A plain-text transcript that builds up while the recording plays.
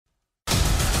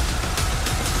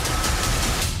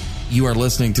You are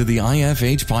listening to the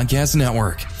IFH Podcast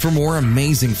Network. For more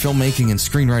amazing filmmaking and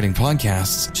screenwriting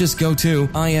podcasts, just go to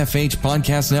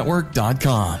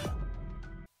ifhpodcastnetwork.com.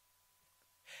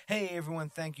 Hey everyone,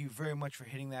 thank you very much for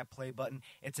hitting that play button.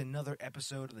 It's another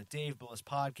episode of the Dave Billis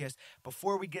Podcast.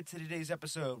 Before we get to today's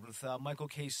episode with Michael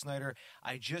K Snyder,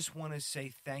 I just want to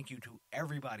say thank you to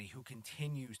everybody who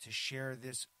continues to share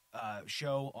this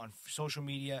show on social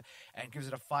media and gives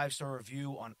it a 5-star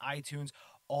review on iTunes.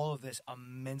 All of this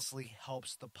immensely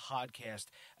helps the podcast.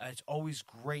 It's always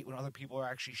great when other people are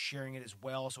actually sharing it as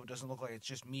well, so it doesn't look like it's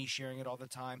just me sharing it all the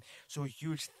time. So a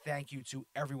huge thank you to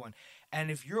everyone.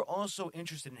 And if you're also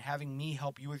interested in having me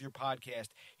help you with your podcast,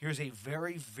 here's a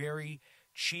very, very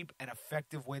cheap and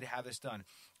effective way to have this done.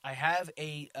 I have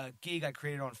a gig I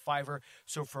created on Fiverr,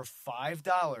 so for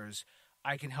 $5,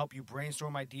 I can help you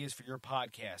brainstorm ideas for your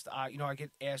podcast. I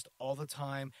get asked all the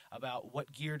time about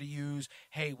what gear to use.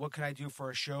 Hey, what can I do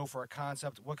for a show, for a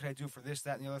concept? What can I do for this,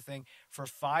 that, and the other thing? For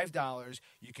 $5,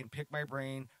 you can pick my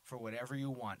brain for whatever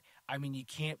you want. I mean, you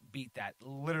can't beat that.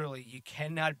 Literally, you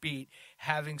cannot beat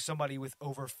having somebody with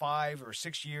over 5 or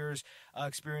 6 years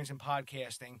experience in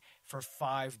podcasting for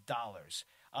 $5.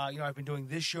 I've been doing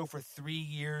this show for 3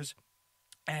 years.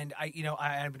 And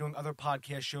I've been doing other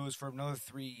podcast shows for another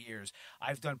 3 years.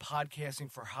 I've done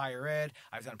podcasting for higher ed.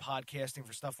 I've done podcasting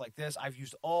for stuff like this. I've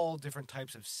used all different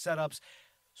types of setups.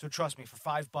 So trust me, for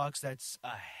 $5, that's a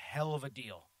hell of a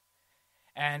deal.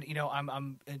 And,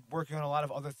 I'm working on a lot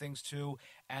of other things too.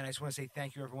 And I just want to say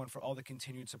thank you, everyone, for all the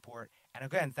continued support. And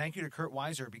again, thank you to Kurt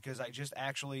Weiser, because I just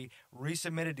actually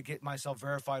resubmitted to get myself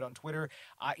verified on Twitter.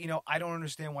 I don't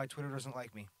understand why Twitter doesn't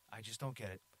like me. I just don't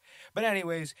get it. But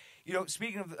anyways,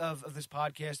 speaking of this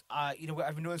podcast, I've been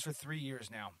doing this for 3 years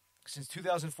now, since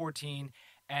 2014,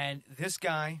 and this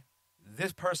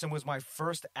person was my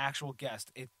first actual guest.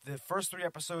 The first 3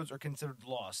 episodes are considered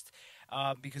lost,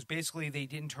 because basically they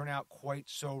didn't turn out quite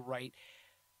so right.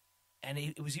 And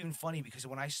it was even funny because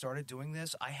when I started doing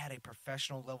this, I had a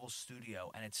professional level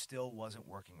studio, and it still wasn't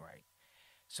working right.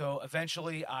 So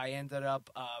eventually I ended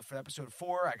up, for episode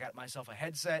 4, I got myself a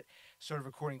headset, started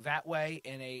recording that way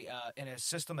in a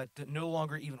system that no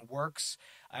longer even works.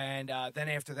 And then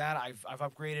after that, I've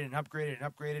upgraded and upgraded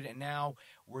and upgraded, and now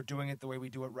we're doing it the way we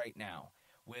do it right now,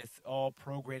 with all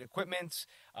pro-grade equipment,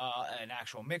 an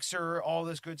actual mixer, all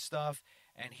this good stuff.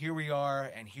 And here we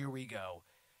are, and here we go.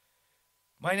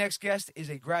 My next guest is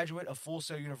a graduate of Full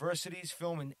Sail University's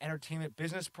Film and Entertainment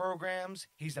Business Programs.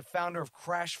 He's the founder of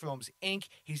Crash Films, Inc.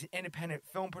 He's an independent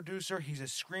film producer. He's a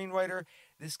screenwriter.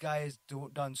 This guy has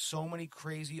done so many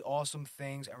crazy, awesome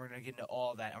things, and we're going to get into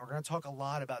all of that. And we're going to talk a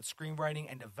lot about screenwriting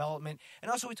and development. And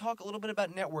also we talk a little bit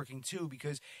about networking, too,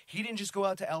 because he didn't just go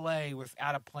out to L.A.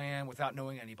 without a plan, without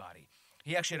knowing anybody.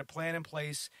 He actually had a plan in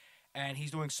place, and he's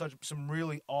doing some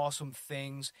really awesome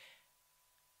things.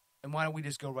 And why don't we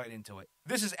just go right into it?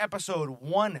 This is episode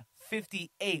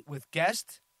 158 with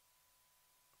guest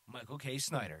Michael K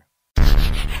Snyder.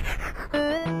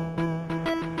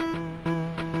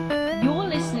 You're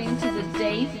listening to the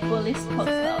Dave Billis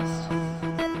Podcast.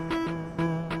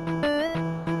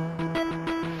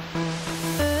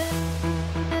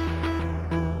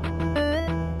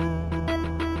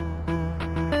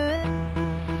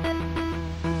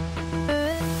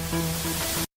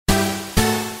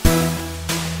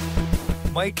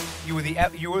 Mike, you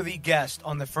were the guest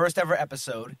on the first ever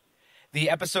episode. The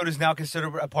episode is now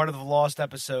considered a part of the lost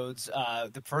episodes.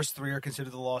 The first 3 are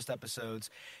considered the lost episodes.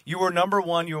 You were number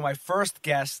 1. You were my first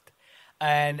guest.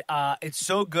 And it's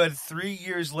so good 3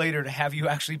 years later to have you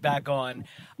actually back on.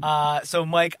 So,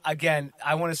 Mike, again,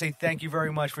 I want to say thank you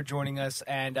very much for joining us.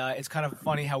 And it's kind of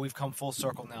funny how we've come full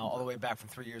circle now, all the way back from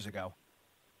 3 years ago.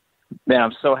 Man,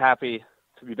 I'm so happy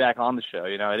to be back on the show.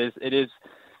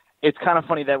 It's kind of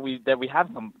funny that we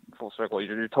have come full circle.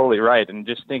 You're totally right. And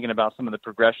just thinking about some of the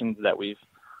progressions that we've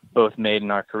both made in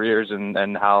our careers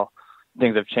and how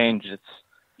things have changed, it's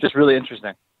just really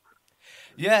interesting.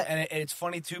 Yeah, and it's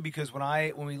funny too because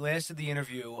when we last did the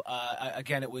interview,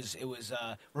 again it was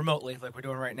remotely like we're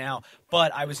doing right now,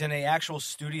 but I was in an actual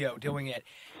studio doing it,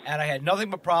 and I had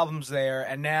nothing but problems there.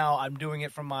 And now I'm doing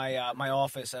it from my my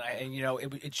office, and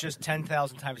it's just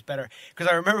 10,000 times better. Because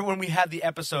I remember when we had the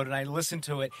episode, and I listened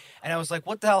to it, and I was like,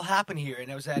 "What the hell happened here?"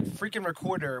 And it was that freaking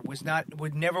recorder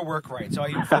would never work right. So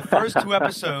for the first 2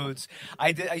 episodes,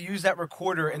 I used that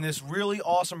recorder in this really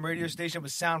awesome radio station that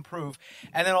was soundproof,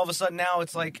 and then all of a sudden now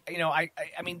it's like I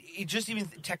mean, just even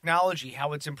technology,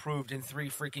 how it's improved in 3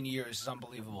 freaking years is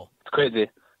unbelievable. It's crazy.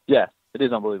 Yeah, it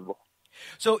is unbelievable.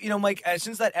 So, Mike,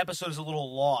 since that episode is a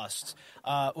little lost,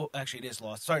 well, actually, it is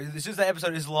lost. Sorry, since that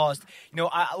episode is lost,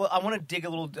 I want to dig a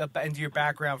little into your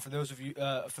background for those of you,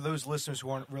 for those listeners who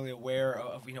aren't really aware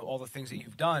of, all the things that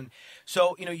you've done.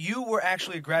 So, you were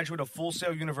actually a graduate of Full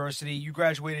Sail University. You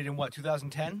graduated in what,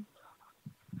 2010?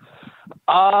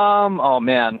 Oh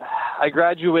man, I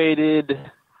graduated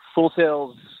Full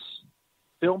Sail's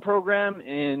film program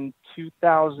in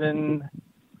 2010,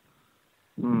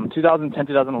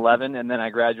 2011, and then I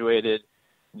graduated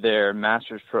their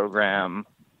master's program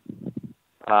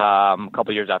a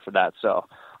couple years after that. So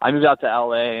I moved out to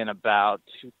LA in about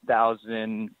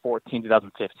 2014,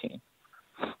 2015.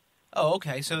 Oh,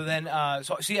 okay. So then,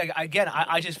 so see, I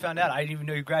just found out. I didn't even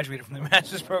know you graduated from the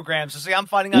master's program. So see, I'm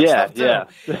finding out stuff too.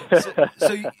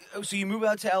 Yeah. So you move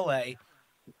out to LA.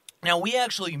 Now we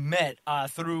actually met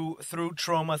through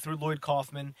Trauma, through Lloyd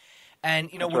Kaufman, and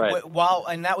right.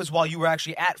 that was while you were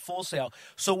actually at Full Sail.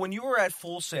 So when you were at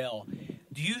Full Sail,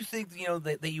 do you think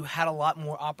that you had a lot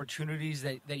more opportunities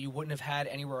that you wouldn't have had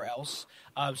anywhere else?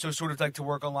 So sort of like to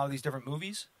work on a lot of these different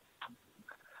movies.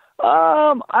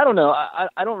 I don't know.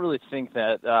 I don't really think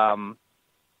that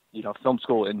film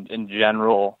school in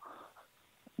general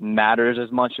matters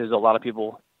as much as a lot of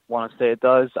people want to say it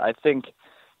does. I think,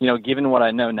 given what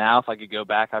I know now, if I could go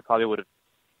back, I probably would have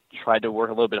tried to work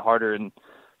a little bit harder in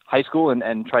high school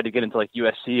and tried to get into like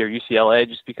USC or UCLA,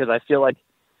 just because I feel like,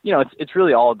 it's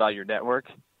really all about your network.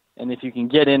 And if you can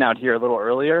get in out here a little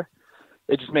earlier,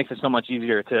 it just makes it so much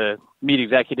easier to meet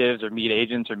executives or meet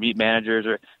agents or meet managers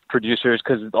or producers,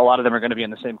 because a lot of them are going to be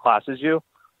in the same class as you.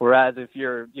 Whereas if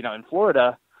you're, in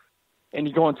Florida and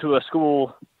you go into a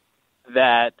school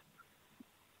that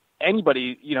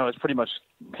anybody, is pretty much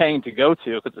paying to go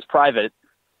to because it's private,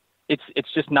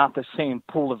 it's just not the same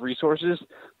pool of resources.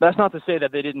 That's not to say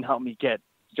that they didn't help me get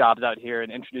jobs out here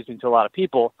and introduce me to a lot of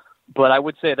people, but I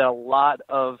would say that a lot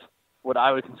of what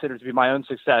I would consider to be my own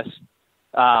success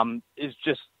is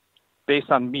just based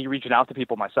on me reaching out to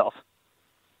people myself.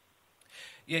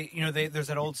 Yeah, there's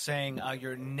that old saying,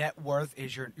 your net worth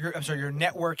is your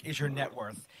network is your net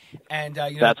worth. And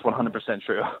that's 100%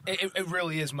 true. It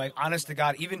really is, Mike. Honest to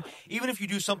God, even if you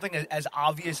do something as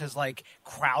obvious as like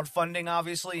crowdfunding,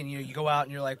 obviously, and you go out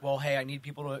and you're like, well, hey, I need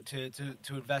people to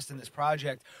invest in this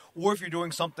project, or if you're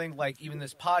doing something like even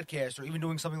this podcast, or even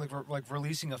doing something like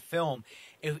releasing a film,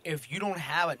 if you don't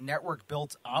have a network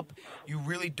built up, you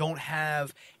really don't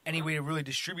have any way to really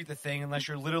distribute the thing unless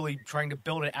you're literally trying to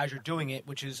build it as you're doing it,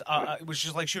 which is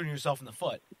like shooting yourself in the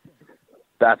foot.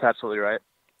 That's absolutely right.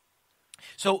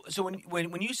 So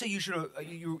when you say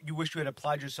you wish you had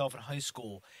applied yourself in high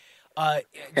school,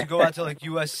 to go out to like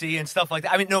USC and stuff like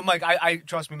that. I mean, no, Mike, I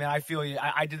trust me, man. I feel you.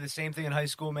 I did the same thing in high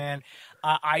school, man.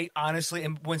 I honestly,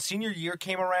 and when senior year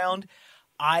came around,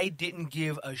 I didn't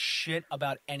give a shit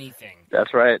about anything.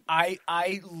 That's right.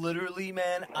 I literally,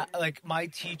 man, like my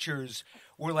teachers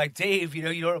were like, Dave,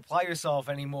 you don't apply yourself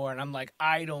anymore, and I'm like,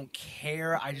 I don't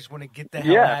care. I just want to get the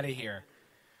hell out of here.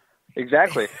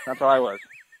 Exactly. That's how I was.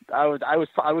 I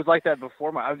was like that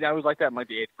before I was like that in like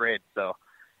the 8th grade. So,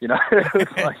 it was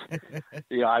like,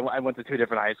 I went to 2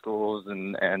 different high schools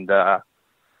and the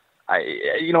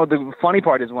funny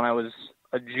part is when I was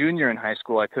a junior in high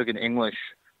school, I took an English.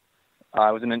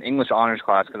 I was in an English honors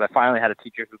class because I finally had a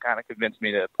teacher who kind of convinced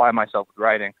me to apply myself with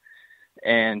writing,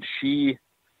 and she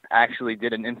actually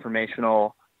did an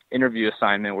informational interview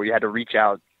assignment where you had to reach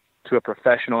out to a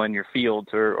professional in your field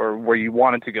or where you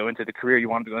wanted to go into the career you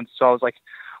wanted to go into. So I was like,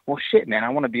 well, shit, man, I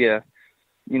want to be a,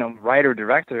 writer,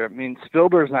 director. I mean,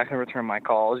 Spielberg's not going to return my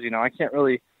calls. I can't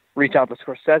really reach out to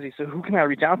Scorsese. So who can I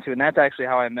reach out to? And that's actually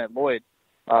how I met Lloyd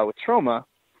with Trauma,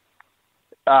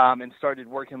 and started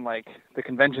working like the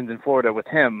conventions in Florida with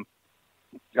him,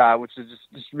 which is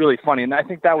just really funny. And I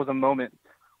think that was a moment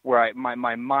where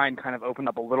my mind kind of opened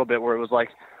up a little bit, where it was like,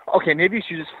 okay, maybe you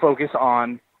should just focus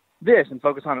on this and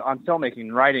focus on filmmaking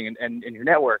and writing and your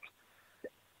network.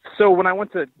 So when I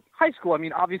went to high school, I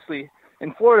mean, obviously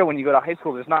in Florida, when you go to high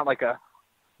school, there's not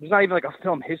even like a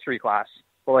film history class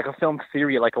or like a film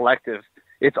theory, like elective.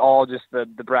 It's all just the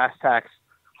brass tacks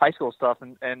high school stuff.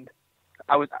 And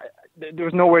there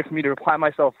was no way for me to apply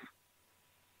myself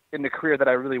in the career that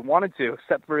I really wanted to,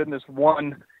 except for in this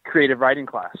one creative writing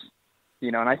class,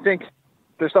 and I think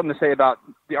there's something to say about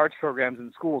the arts programs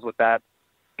in schools with that,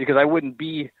 because I wouldn't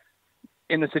be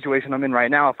in the situation I'm in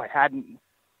right now if I hadn't,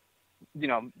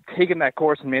 taken that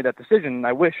course and made that decision. And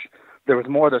I wish there was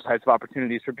more of those types of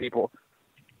opportunities for people,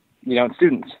 and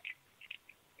students.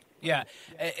 Yeah,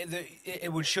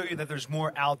 it would show you that there's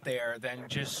more out there than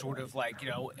just sort of like,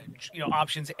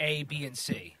 options A, B, and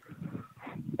C.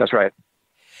 That's right.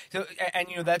 So, and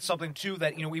that's something too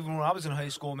that even when I was in high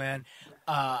school, man,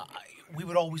 we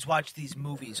would always watch these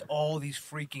movies, all these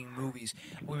freaking movies.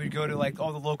 We would go to like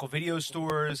all the local video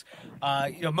stores.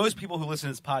 Most people who listen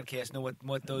to this podcast know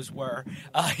what those were.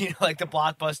 Like the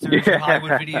Blockbusters, or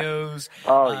Hollywood Videos.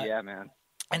 Oh yeah, man.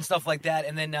 And stuff like that,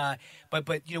 and then, but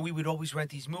we would always rent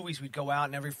these movies. We'd go out,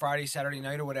 and every Friday, Saturday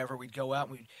night, or whatever, we'd go out,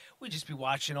 and we'd just be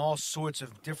watching all sorts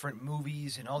of different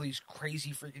movies and all these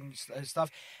crazy freaking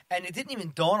stuff. And it didn't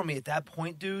even dawn on me at that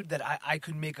point, dude, that I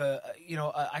could make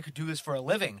I could do this for a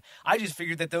living. I just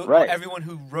figured that everyone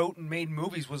who wrote and made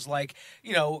movies was like,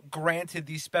 granted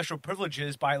these special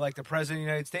privileges by like the president of the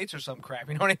United States or some crap.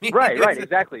 You know what I mean? Right,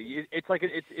 exactly. It's like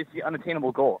it's the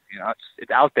unattainable goal.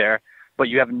 It's out there. But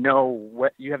you have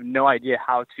no idea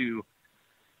how to,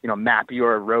 map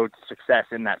your road to success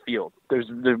in that field.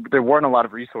 There weren't a lot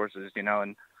of resources,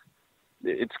 and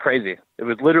it's crazy. It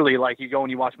was literally like you go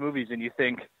and you watch movies and you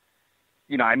think,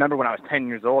 I remember when I was 10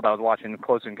 years old, I was watching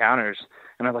Close Encounters,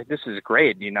 and I was like, this is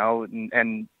great,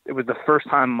 and it was the first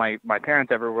time my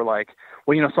parents ever were like,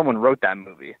 well, someone wrote that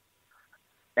movie.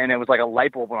 And it was like a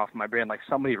light bulb went off in my brain, like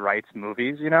somebody writes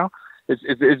movies, It's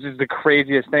just the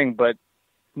craziest thing, but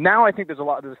now I think there's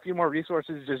a few more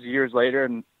resources just years later,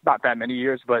 and not that many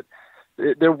years, but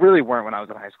there really weren't when I was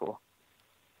in high school.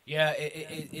 Yeah,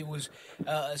 it was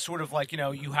sort of like,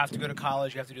 you have to go to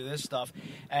college, you have to do this stuff.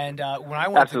 And when I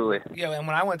went and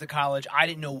when I went to college, I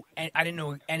didn't know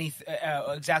anything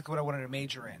exactly what I wanted to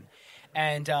major in.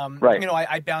 And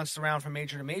I bounced around from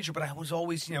major to major, but I was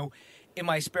always, in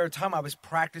my spare time, I was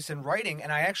practicing writing,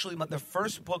 and the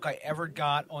first book I ever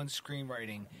got on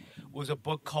screenwriting was a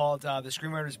book called The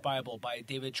Screenwriter's Bible by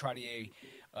David Trottier.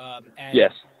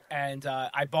 Yes. And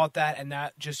I bought that, and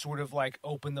that just sort of like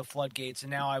opened the floodgates.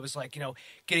 And now I was like,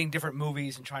 getting different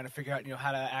movies and trying to figure out,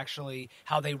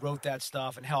 how they wrote that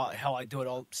stuff and how I do it.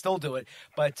 I'll still do it.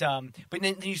 But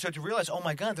then you start to realize, oh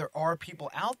my God, there are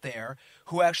people out there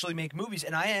who actually make movies.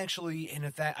 And I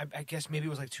guess maybe it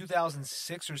was like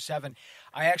 2006 or 7,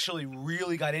 I actually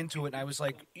really got into it. And I was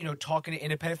like, talking to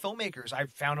independent filmmakers. I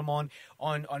found them on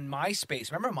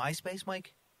MySpace. Remember MySpace,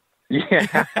 Mike?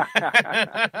 Yeah.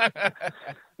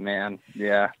 Man,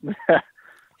 yeah.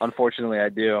 Unfortunately, I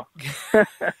do.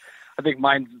 I think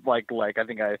mine's like I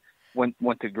think I went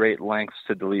to great lengths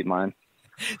to delete mine.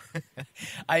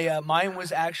 Mine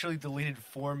was actually deleted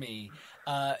for me.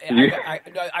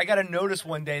 I got a notice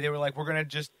one day. They were like, we're going to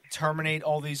just terminate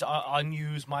all these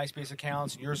unused MySpace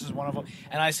accounts, and yours is one of them.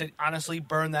 And I said, honestly,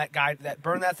 burn that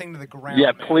thing to the ground.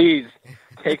 Yeah, man. Please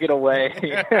take it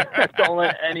away. Don't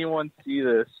let anyone see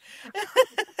this.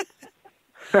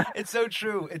 It's so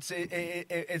true. It's.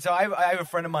 I have a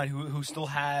friend of mine who still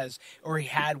has, or he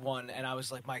had one, and I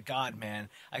was like, my God, man.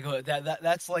 I go,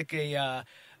 that's like a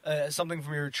something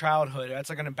from your childhood. That's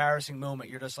like an embarrassing moment.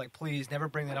 You're just like, please never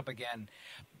bring that up again.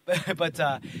 But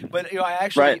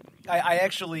I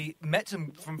actually met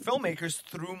some from filmmakers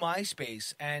through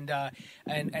MySpace, and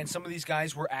some of these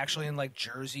guys were actually in like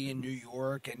Jersey and New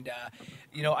York, and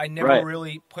I never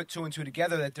really put two and two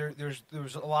together that there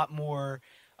was a lot more.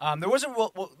 There was a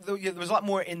lot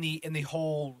more in the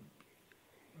whole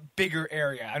bigger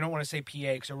area. I don't want to say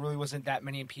PA because there really wasn't that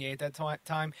many in PA at that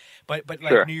time, but like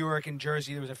sure. New York and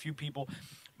Jersey, there was a few people.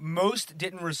 Most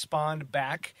didn't respond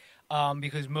back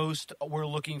because most were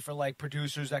looking for like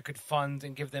producers that could fund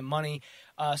and give them money.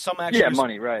 Some actually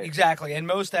money, right? Exactly, and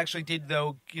most actually did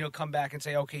though. Come back and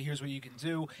say, okay, here's what you can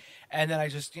do, and then I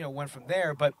just went from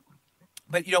there. But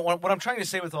what I'm trying to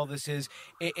say with all this is,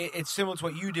 it's similar to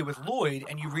what you did with Lloyd,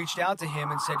 and you reached out to him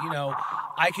and said,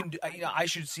 I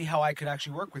should see how I could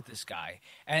actually work with this guy,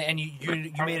 and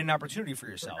you made an opportunity for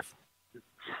yourself.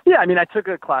 Yeah, I mean, I took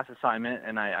a class assignment,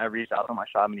 and I reached out to him. I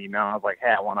shot him an email. I was like,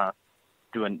 hey, I want to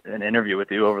do an interview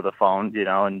with you over the phone,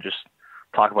 and just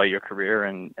talk about your career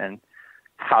and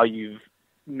how you've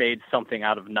made something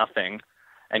out of nothing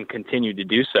and continue to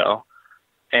do so.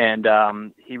 And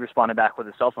he responded back with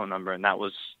his cell phone number, and that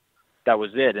was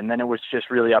it. And then it was just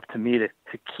really up to me to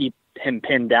keep him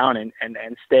pinned down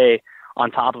and stay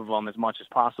on top of him as much as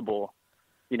possible.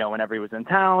 Whenever he was in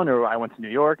town, or I went to New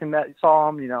York and saw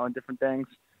him, and different things.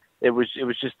 It was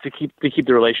just to keep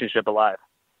the relationship alive.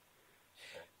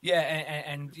 Yeah,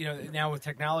 and now with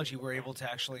technology, we're able to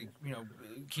actually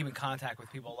keep in contact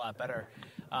with people a lot better,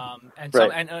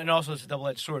 and also it's a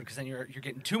double-edged sword because then you're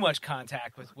getting too much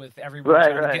contact with everyone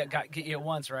trying to get you at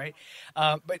once, right?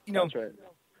 But That's right.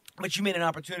 But you made an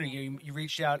opportunity. You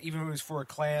reached out, even if it was for a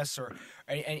class,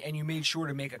 and you made sure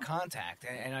to make a contact.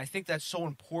 And I think that's so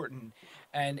important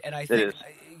And I It think, is.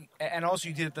 and also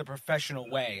you did it the professional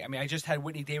way. I mean, I just had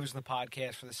Whitney Davis on the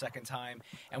podcast for the second time,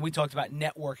 and we talked about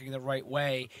networking the right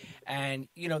way. And,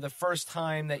 you know, the first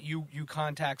time that you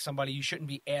contact somebody, you shouldn't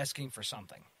be asking for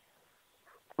something.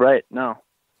 Right. No,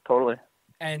 totally.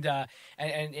 And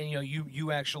you know,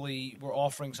 you actually were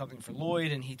offering something for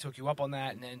Lloyd, and he took you up on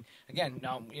that. And then again,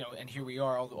 now, you know, and here we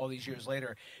are all these years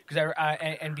later.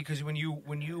 Because when you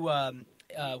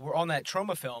were on that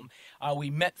trauma film, we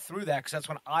met through that, because that's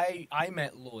when I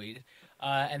met Lloyd,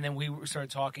 and then we started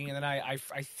talking, and then I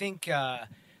think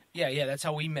that's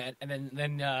how we met. And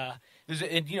then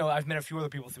you know, I've met a few other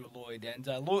people through Lloyd, and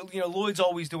Lloyd's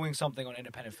always doing something on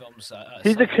independent films.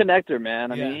 He's a connector,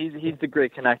 man. I mean, he's the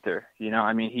great connector. You know,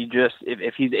 I mean, he just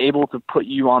if he's able to put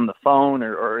you on the phone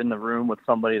or in the room with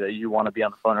somebody that you want to be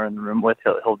on the phone or in the room with,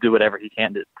 he'll do whatever he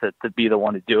can to be the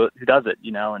one who does it.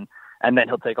 You know, and then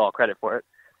he'll take all credit for it,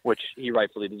 which he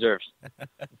rightfully deserves.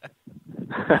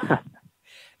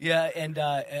 Yeah, and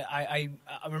I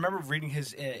remember reading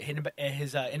his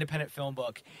independent film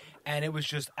book, and it was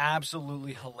just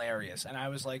absolutely hilarious. And I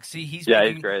was like, "See, he's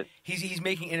great. He's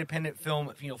making independent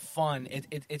film, you know, fun.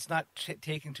 It's not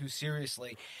taken too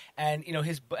seriously." And you know,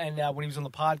 when he was on the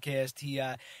podcast,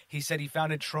 he said he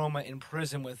founded Trauma in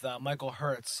prison with Michael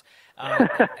Hertz,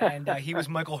 and he was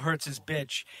Michael Hertz's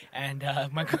bitch, and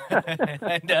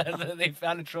they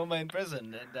founded Trauma in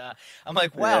prison. And I'm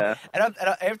like, wow. Yeah. And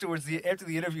afterwards, after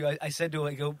the interview, I said to him,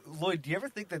 I go, Lloyd, do you ever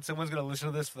think that someone's going to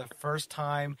listen to this for the first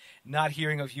time, not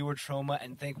hearing of you or Trauma,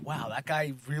 and think, wow, that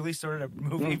guy really started a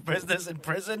movie business in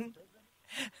prison?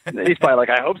 He's probably like,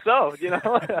 I hope so, you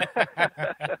know.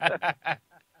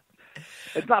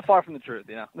 It's not far from the truth,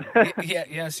 you know.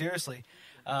 yeah, seriously.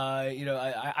 You know,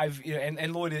 I've you know,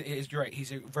 and Lloyd is, you're right.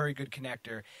 He's a very good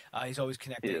connector. He's always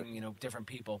connecting, you know, different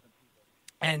people.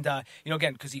 And you know,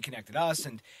 again, because he connected us,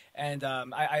 and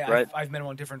I've met him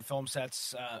on different film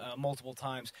sets multiple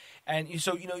times. And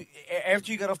so, you know,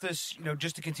 after you got off this, you know,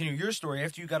 just to continue your story,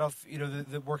 after you got off, you know,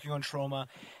 the working on Trauma,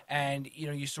 and you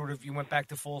know, you went back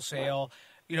to Full Sail.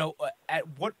 You know,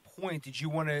 at what point did you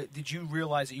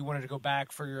realize that you wanted to go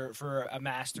back for a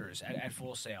master's at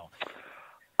Full Sail?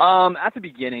 At the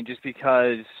beginning, just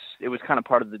because it was kind of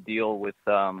part of the deal with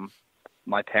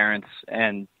my parents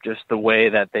and just the way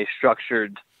that they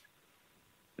structured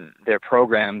their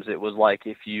programs. It was like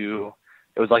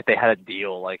they had a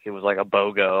deal, like it was like a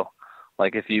BOGO.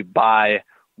 Like if you buy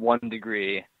one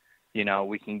degree, you know,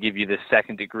 we can give you the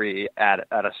second degree at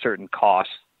a certain cost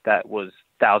that was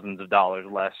thousands of dollars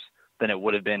less than it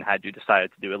would have been had you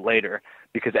decided to do it later,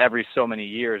 because every so many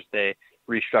years they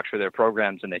restructure their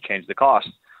programs and they change the cost.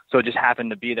 So it just happened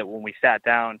to be that when we sat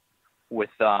down with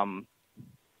a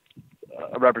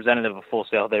representative of Full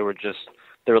Sail, they were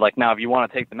like, now if you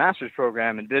want to take the master's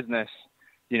program in business,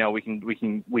 you know, we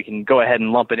can go ahead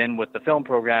and lump it in with the film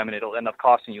program, and it'll end up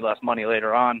costing you less money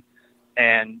later on.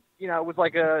 And you know, it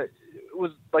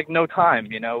was like no time.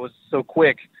 You know, it was so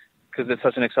quick because it's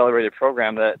such an accelerated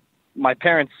program that my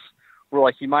parents were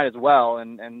like, you might as well.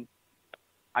 And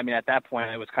I mean, at that point,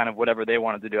 it was kind of whatever they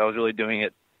wanted to do. I was really doing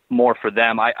it more for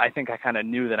them. I think I kind of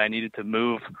knew that I needed to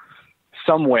move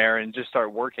somewhere and just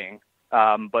start working.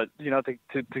 But you know,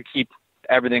 to keep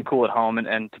everything cool at home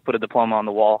and to put a diploma on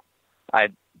the wall, I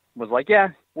was like, yeah,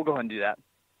 we'll go ahead and do that.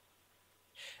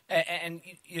 And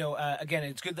you know, again,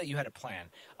 it's good that you had a plan,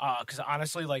 because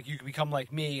honestly, like, you can become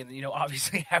like me and, you know,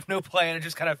 obviously have no plan and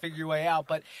just kind of figure your way out.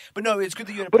 But no, it's good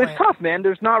that you had a plan. But it's tough, man.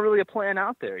 There's not really a plan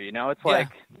out there. You know, it's like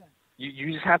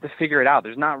you just have to figure it out.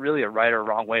 There's not really a right or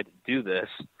wrong way to do this.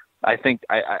 I think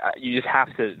you just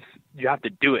have to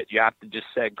do it. You have to just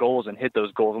set goals and hit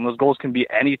those goals, and those goals can be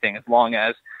anything as long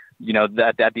as, you know,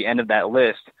 that at the end of that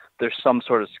list there's some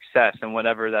sort of success, and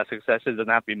whatever that success is, doesn't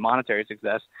have to be monetary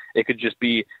success. It could just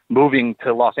be moving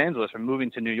to Los Angeles or moving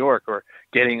to New York or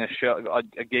getting a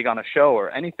gig on a show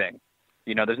or anything.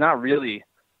 You know, there's not really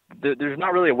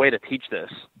a way to teach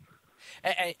this.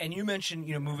 And you mentioned,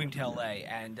 you know, moving to LA,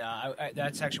 and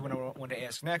that's actually what I wanted to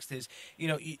ask next is, you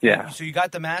know, so you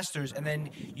got the master's, and then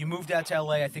you moved out to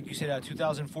LA. I think you said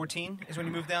 2014 is when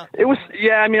you moved out. It was,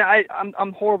 yeah. I mean,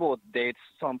 I'm horrible with dates,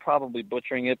 so I'm probably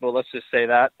butchering it, but let's just say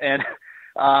that. And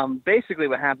basically,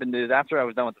 what happened is after I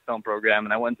was done with the film program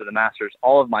and I went to the master's,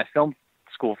 all of my film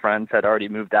school friends had already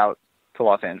moved out to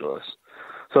Los Angeles.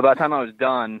 So by the time I was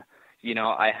done, you know,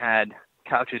 I had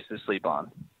couches to sleep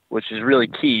on, which is really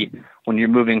key when you're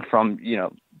moving from, you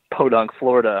know, Podunk,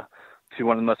 Florida, to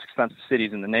one of the most expensive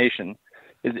cities in the nation.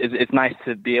 It's nice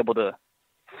to be able to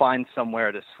find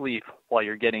somewhere to sleep while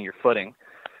you're getting your footing,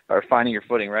 or finding your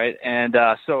footing, right? And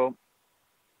so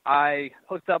I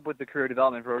hooked up with the career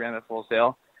development program at Full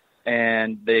Sail,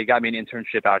 and they got me an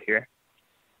internship out here.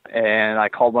 And I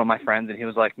called one of my friends, and he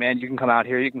was like, man, you can come out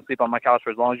here. You can sleep on my couch for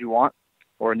as long as you want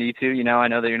or need to. You know, I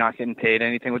know that you're not getting paid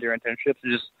anything with your internship,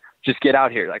 so just get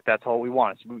out here. Like, that's all we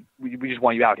want. We just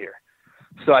want you out here.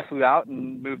 So I flew out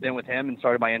and moved in with him and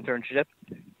started my internship.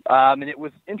 And it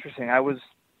was interesting. I was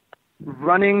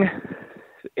running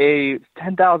a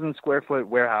 10,000 square foot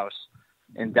warehouse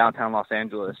in downtown Los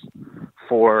Angeles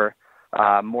for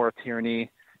Maura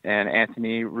Tierney and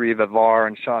Anthony Rivavar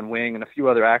and Sean Wing and a few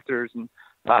other actors, and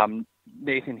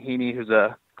Nathan Heaney, who's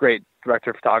a great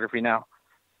director of photography now.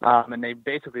 And they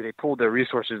pooled their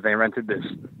resources. They rented this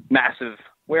massive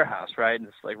warehouse, right?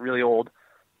 This like really old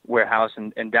warehouse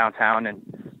in downtown, and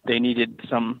they needed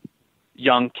some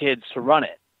young kids to run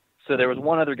it. So there was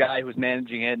one other guy who was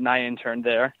managing it, and I interned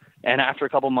there. And after a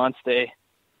couple months, they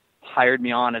hired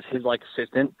me on as his like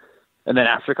assistant. And then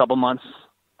after a couple months,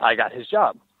 I got his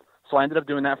job. So I ended up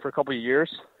doing that for a couple of years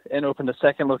and opened a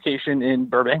second location in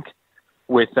Burbank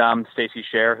with Stacey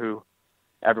Scher, who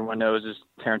everyone knows is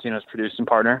Tarantino's producing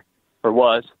partner, or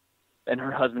was, and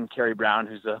her husband, Carrie Brown,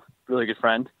 who's a really good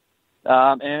friend.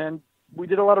 And we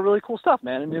did a lot of really cool stuff,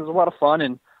 man. And it was a lot of fun,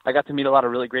 and I got to meet a lot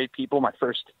of really great people my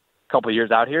first couple of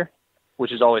years out here,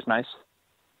 which is always nice.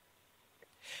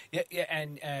 Yeah,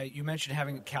 and you mentioned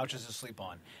having couches to sleep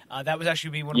on. That was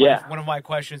actually one of my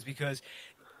questions, because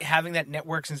having that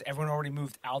network, since everyone already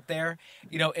moved out there,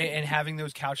 you know, and having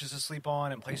those couches to sleep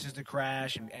on and places to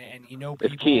crash, and you know,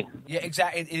 people. It's key. Yeah,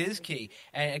 exactly. It is key.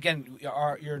 And again,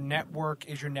 your network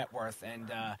is your net worth.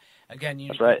 And again,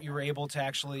 you were able to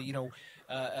actually, you know,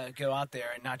 go out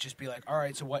there and not just be like, all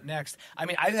right, so what next? I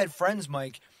mean, I've had friends,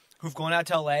 Mike, who've gone out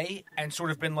to LA and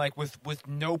sort of been like with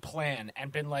no plan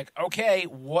and been like, okay,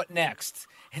 what next?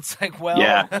 It's like, well,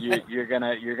 yeah, you're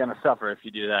gonna suffer if you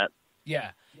do that.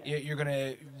 Yeah, you're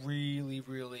gonna really,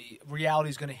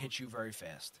 reality's gonna hit you very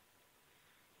fast.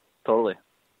 Totally.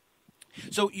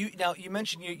 So you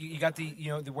mentioned you got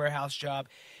the warehouse job.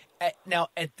 Now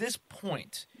at this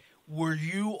point, were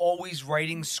you always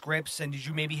writing scripts, and did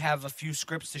you maybe have a few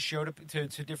scripts to show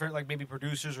to different, like, maybe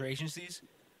producers or agencies?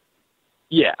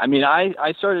 Yeah, I mean,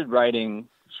 I started writing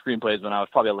screenplays when I was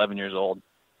probably 11 years old,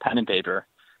 pen and paper.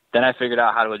 Then I figured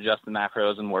out how to adjust the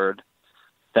macros in Word.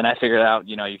 Then I figured out,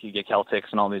 you know, you could get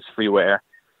Celtics and all these freeware.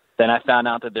 Then I found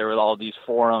out that there were all these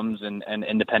forums and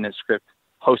independent script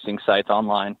hosting sites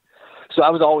online. So I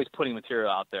was always putting material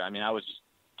out there. I mean, I was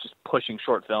just pushing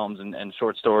short films and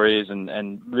short stories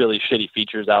and really shitty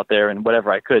features out there and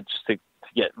whatever I could just to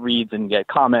get reads and get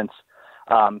comments,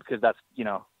 because that's, you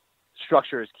know,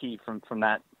 structure is key from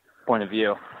that point of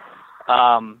view.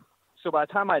 So by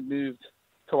the time I'd moved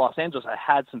to Los Angeles, I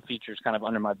had some features kind of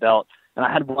under my belt, and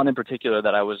I had one in particular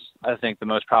that I was, I think, the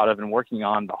most proud of and working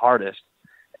on the hardest.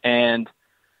 And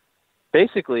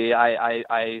basically,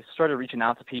 I started reaching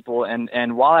out to people,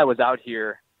 and while I was out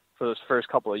here for those first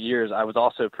couple of years, I was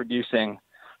also producing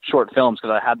short films,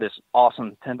 because I had this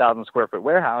awesome 10,000 square foot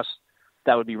warehouse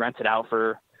that would be rented out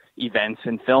for events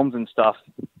and films and stuff,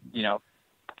 you know,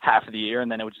 half of the year,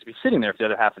 and then it would just be sitting there for the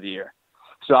other half of the year.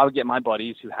 So I would get my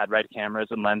buddies who had Red cameras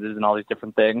and lenses and all these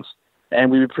different things,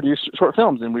 and we would produce short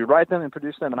films, and we would write them and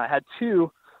produce them. And I had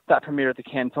two that premiered at the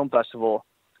Cannes Film Festival,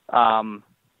 2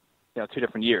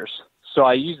 different years. So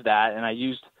I used that, and I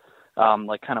used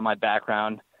like kind of my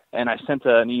background, and I sent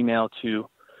an email to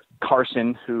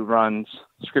Carson, who runs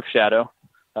Script Shadow.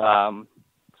 Some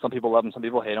people love him, some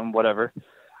people hate him, whatever.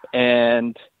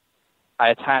 And I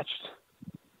attached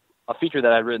a feature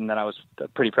that I'd written that I was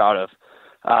pretty proud of.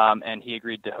 And he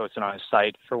agreed to host it on his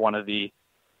site for one of the,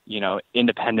 you know,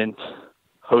 independent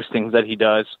hostings that he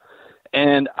does.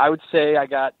 And I would say I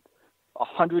got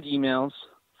 100 emails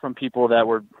from people that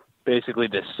were basically,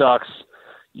 this sucks.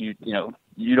 You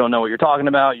don't know what you're talking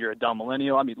about. You're a dumb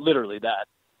millennial. I mean, literally that.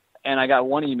 And I got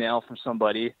one email from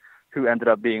somebody who ended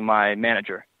up being my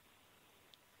manager.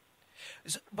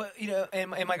 So, but, you know, and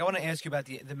Mike, I want to ask you about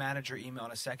the manager email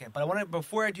in a second. But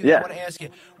before I do that, I want to ask you,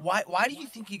 why do you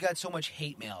think you got so much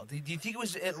hate mail? Do you think it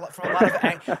was from a lot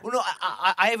of well, no,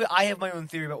 I have my own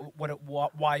theory about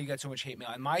why you got so much hate mail.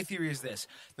 And my theory is this: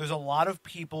 there's a lot of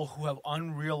people who have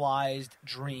unrealized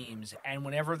dreams, and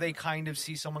whenever they kind of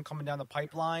see someone coming down the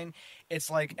pipeline, it's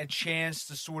like a chance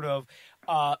to sort of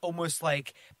almost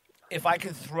like, if I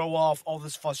can throw off all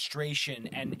this frustration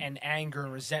and anger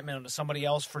and resentment onto somebody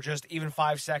else for just even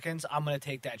 5 seconds, I'm going to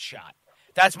take that shot.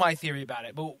 That's my theory about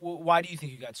it. But why do you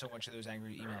think you got so much of those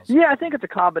angry emails? Yeah, I think it's a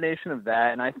combination of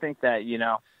that. And I think that, you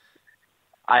know,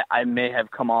 I may have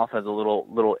come off as a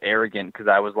little arrogant, because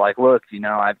I was like, look, you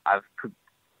know, I've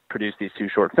produced these 2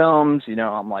 short films. You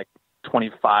know, I'm like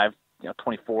 24,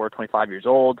 25 years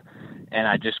old, and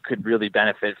I just could really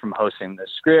benefit from hosting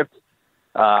this script.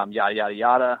 yada, yada,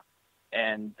 yada.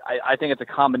 And I think it's a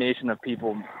combination of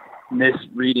people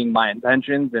misreading my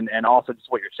intentions and also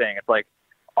just what you're saying. It's like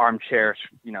armchair,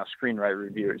 screenplay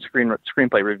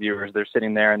reviewers. They're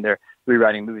sitting there and they're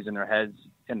rewriting movies in their heads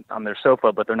and on their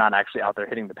sofa, but they're not actually out there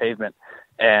hitting the pavement.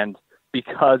 And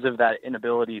because of that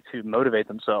inability to motivate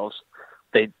themselves,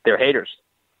 they're haters.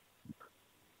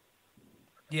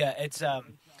 Yeah, it's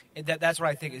that's what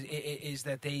I think is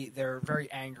that they're very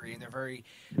angry and they're very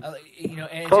and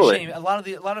it's Totally. a shame. A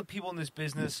lot of people in this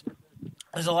business.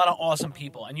 There's a lot of awesome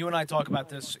people, and you and I talk about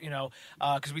this,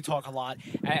 because we talk a lot,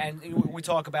 and we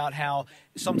talk about how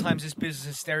sometimes this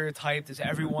business is stereotyped as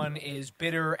everyone is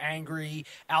bitter, angry,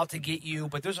 out to get you,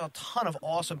 but there's a ton of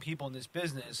awesome people in this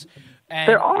business. And,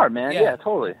 there are, man. Yeah,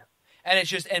 totally. And it's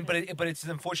just, but it's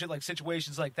unfortunate, like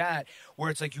situations like that where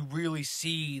it's like you really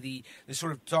see the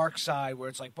sort of dark side where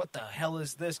it's like, what the hell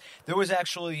is this? There was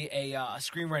actually a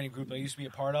screenwriting group that I used to be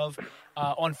a part of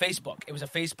on Facebook. It was a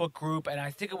Facebook group, and I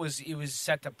think it was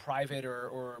set to private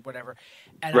or whatever.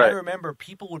 And right. I remember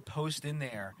people would post in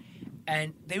there,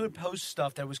 and they would post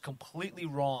stuff that was completely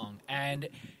wrong, and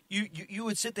you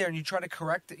would sit there and you try to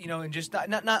correct it, and just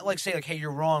not like say like, hey,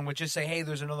 you're wrong, but just say, hey,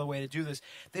 there's another way to do this.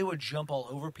 They would jump all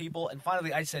over people, and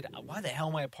finally I said, why the hell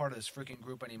am I a part of this freaking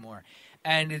group anymore?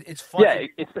 And it's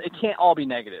funny. Yeah, it can't all be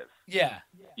negative. Yeah.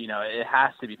 There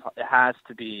has to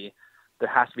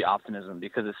be optimism,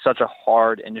 because it's such a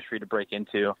hard industry to break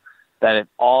into that if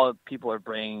all people are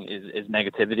bringing is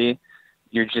negativity,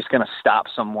 you're just going to stop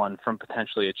someone from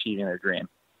potentially achieving their dream.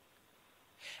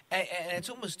 And it's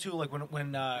almost too like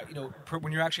when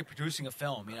you're actually producing a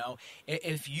film,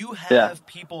 if you have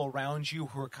people around you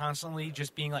who are constantly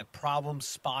just being like problem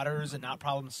spotters and not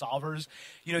problem solvers,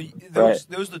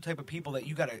 those are the type of people that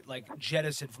you got to like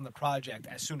jettison from the project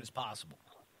as soon as possible.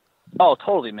 Oh,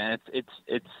 totally, man.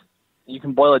 It's you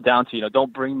can boil it down to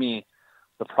don't bring me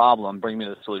the problem, bring me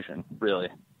the solution. Really.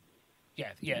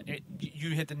 Yeah.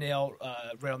 You hit the nail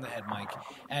right on the head, Mike.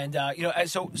 And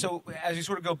so as you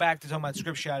sort of go back to talking about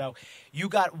Script Shadow, you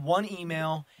got one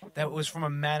email that was from a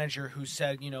manager who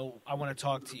said, I want to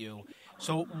talk to you.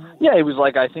 So yeah, it was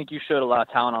like, I think you showed a lot of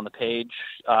talent on the page.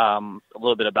 A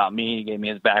little bit about me. He gave me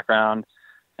his background,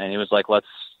 and he was like, let's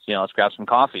grab some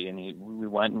coffee. And we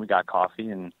went and we got coffee,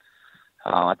 and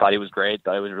I thought he was great.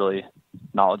 Thought he was really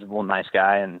knowledgeable, nice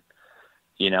guy, and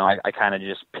I kind of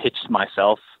just pitched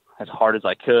myself as hard as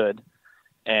I could.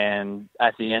 And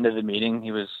at the end of the meeting,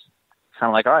 he was kind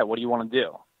of like, all right, what do you want to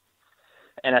do?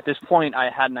 And at this point,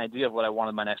 I had an idea of what I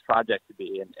wanted my next project to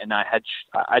be. And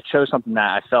I chose something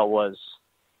that I felt was,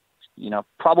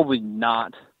 probably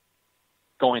not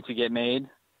going to get made.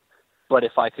 But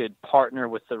if I could partner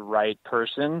with the right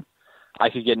person, I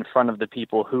could get in front of the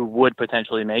people who would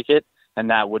potentially make it.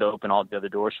 And that would open all the other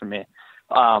doors for me.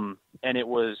 And it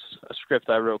was a script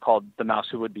I wrote called The Mouse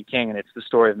Who Would Be King, and it's the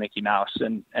story of Mickey Mouse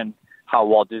and how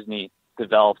Walt Disney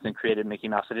developed and created Mickey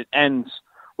Mouse. And it ends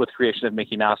with creation of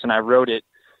Mickey Mouse, and I wrote it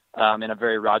in a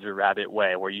very Roger Rabbit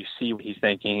way, where you see what he's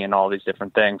thinking and all these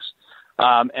different things.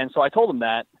 And so I told him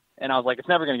that, and I was like, it's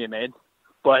never going to get made,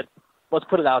 but let's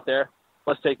put it out there.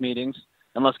 Let's take meetings,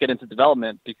 and let's get into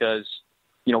development, because,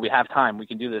 we have time. We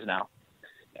can do this now.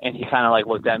 And he kind of like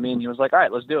looked at me and he was like, all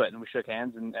right, let's do it. And we shook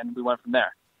hands and we went from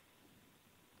there.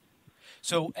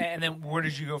 So, and then where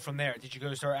did you go from there? Did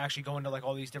you start actually going to like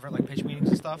all these different like pitch meetings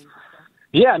and stuff?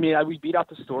 Yeah. I mean, we beat out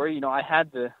the story. I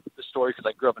had the story because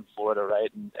I grew up in Florida,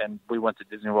 right? And we went to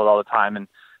Disney World all the time. And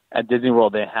at Disney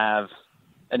World, they have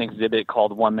an exhibit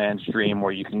called One Man's Dream,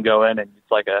 where you can go in and it's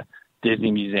like a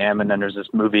Disney museum. And then there's this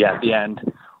movie at the end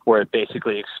where it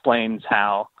basically explains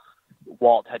how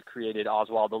Walt had created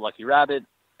Oswald the Lucky Rabbit,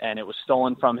 and it was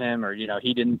stolen from him, or,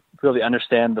 he didn't really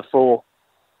understand the full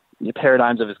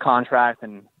paradigms of his contract,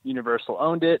 and Universal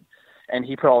owned it, and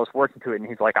he put all this work into it, and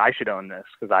he's like, I should own this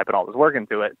because I put all this work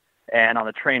into it. And on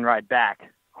the train ride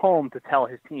back home to tell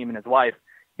his team and his wife,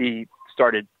 he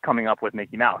started coming up with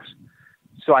Mickey Mouse.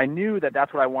 So I knew that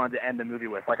that's what I wanted to end the movie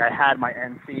with. Like, I had my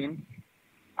end scene.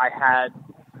 I had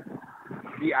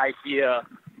the idea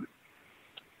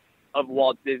of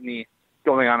Walt Disney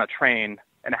going on a train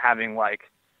and having like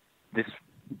this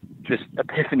just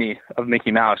epiphany of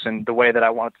Mickey Mouse. And the way that I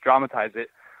wanted to dramatize it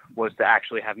was to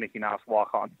actually have Mickey Mouse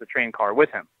walk onto the train car with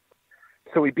him.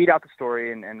 So we beat out the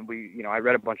story, and we, I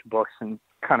read a bunch of books and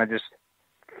kind of just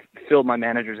filled my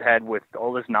manager's head with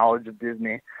all this knowledge of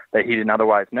Disney that he didn't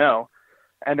otherwise know.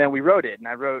 And then we wrote it, and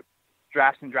I wrote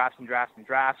drafts and drafts and drafts and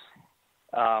drafts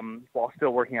while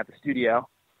still working at the studio.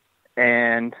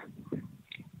 And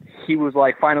he was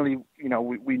like, finally,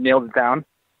 we nailed it down.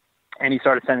 And he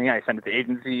started sending it. I sent it to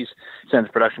agencies, sent it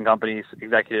to production companies,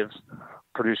 executives,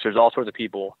 producers, all sorts of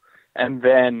people. And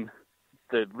then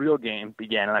the real game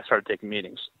began, and I started taking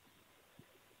meetings.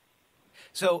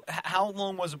 So how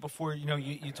long was it before,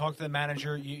 you talked to the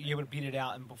manager, you able to beat it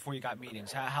out, and before you got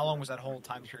meetings? How long was that whole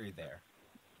time period there?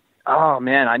 Oh,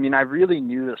 man. I mean, I really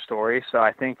knew the story, so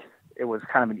I think it was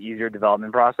kind of an easier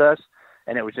development process,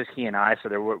 and it was just he and I, so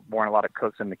there weren't a lot of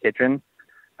cooks in the kitchen.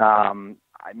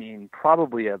 I mean,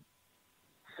 probably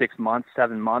 6 months,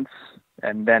 7 months,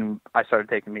 and then I started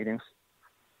taking meetings.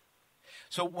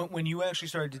 So when you actually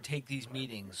started to take these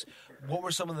meetings, what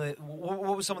was some of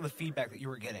the feedback that you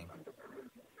were getting?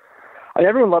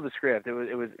 Everyone loved the script. It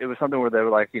was something where they were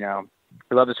like, we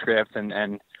love the script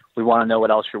and we want to know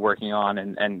what else you're working on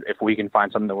and if we can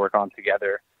find something to work on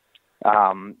together.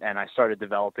 And I started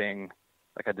developing,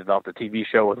 I developed a TV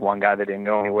show with one guy that didn't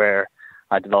go anywhere.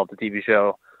 I developed a TV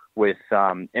show with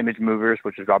Image Movers,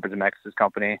 which is Robert Zemeckis'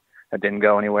 company, that didn't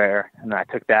go anywhere. And then I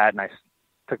took that and I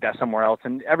took that somewhere else,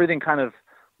 and everything kind of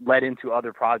led into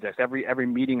other projects. Every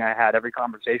meeting I had, every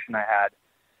conversation I had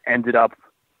ended up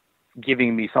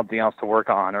giving me something else to work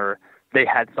on, or they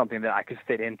had something that I could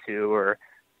fit into, or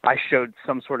I showed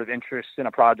some sort of interest in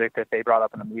a project that they brought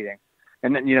up in a meeting.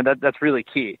 And then, that's really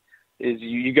key, is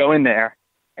you go in there,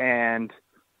 and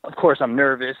of course I'm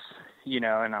nervous,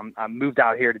 and I'm moved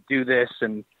out here to do this,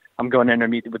 and I'm going in to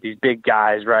meet with these big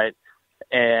guys, right?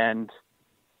 And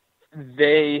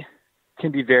they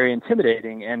can be very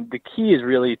intimidating, and the key is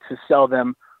really to sell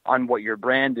them on what your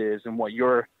brand is and what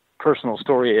your personal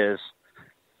story is.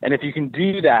 And if you can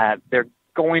do that, they're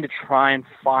going to try and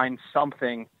find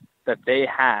something that they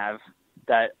have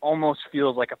that almost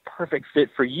feels like a perfect fit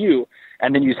for you,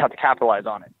 and then you just have to capitalize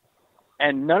on it.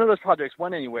 And none of those projects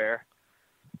went anywhere,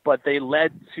 but they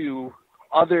led to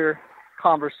other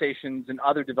conversations and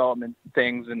other development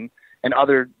things and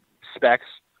other specs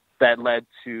that led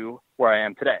to where I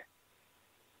am today.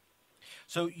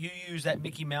 So you use that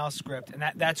Mickey Mouse script, and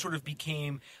that sort of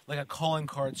became like a calling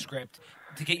card script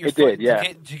to get your to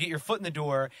get your foot in the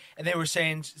door. And they were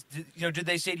saying, did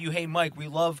they say to you, "Hey, Mike, we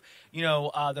love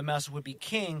the Mouse Would Be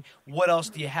King. What else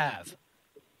do you have?"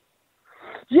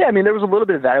 Yeah, I mean, there was a little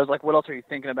bit of that. It was like, what else are you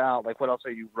thinking about? Like, what else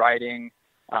are you writing?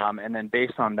 And then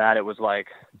based on that, it was like,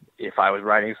 if I was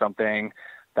writing something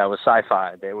that was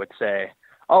sci-fi, they would say,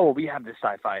 "Oh, well, we have this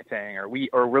sci-fi thing," or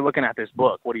we're looking at this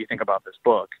book. What do you think about this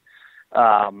book?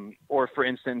 Or for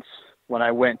instance, when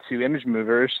I went to Image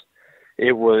Movers,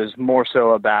 it was more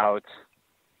so about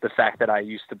the fact that I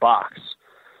used to box,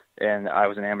 and I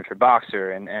was an amateur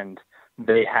boxer, and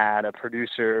they had a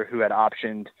producer who had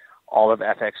optioned all of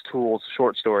FX Tool's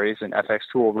short stories, and FX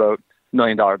Tool wrote $1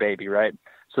 Million Baby, right?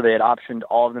 So they had optioned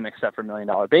all of them except for $1 Million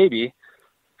Baby,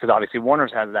 because obviously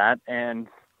Warner's has that, and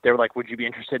they were like, "Would you be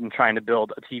interested in trying to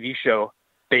build a TV show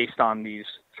based on these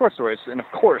short stories?" And of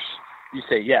course, you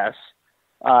say yes.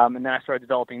 And then I started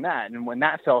developing that. And when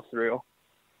that fell through,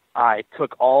 I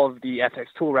took all of the FX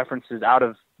Tool references out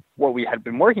of what we had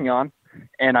been working on,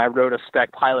 and I wrote a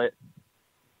spec pilot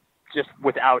just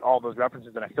without all those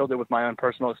references, and I filled it with my own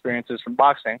personal experiences from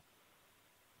boxing.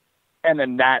 And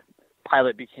then that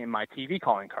pilot became my TV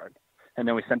calling card. And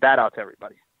then we sent that out to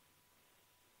everybody.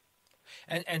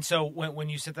 And so when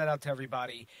you sent that out to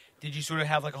everybody, did you sort of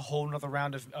have like a whole another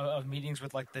round of meetings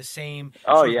with like the same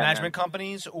sort of management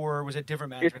companies, or was it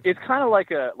different management? It's kind of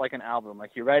like an album.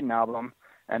 Like you write an album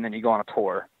and then you go on a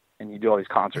tour and you do all these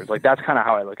concerts. Like that's kind of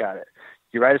how I look at it.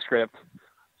 You write a script,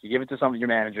 you give it to your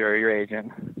manager or your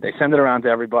agent, they send it around to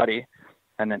everybody,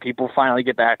 and then people finally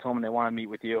get back to them and they want to meet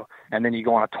with you, and then you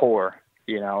go on a tour,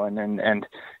 and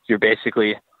you're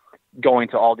basically going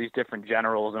to all these different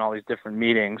generals and all these different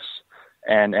meetings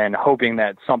and hoping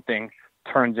that something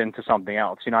turns into something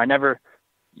else. I never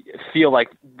feel like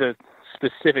the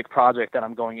specific project that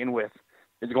I'm going in with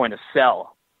is going to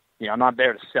sell. I'm not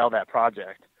there to sell that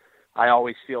project. I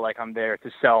always feel like I'm there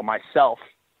to sell myself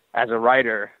as a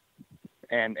writer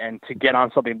and to get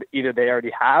on something that either they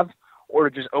already have or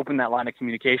to just open that line of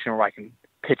communication where I can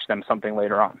pitch them something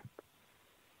later on.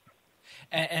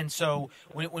 And so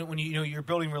when you're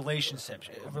building relationships,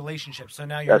 so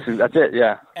now that's it,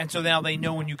 yeah. And so now they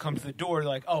know when you come to the door,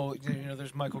 like, oh,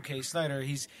 there's Michael K Snyder.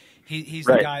 He's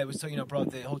right. the guy that was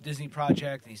brought the whole Disney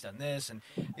project, and he's done this, and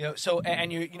so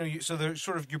so they're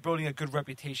sort of, you're building a good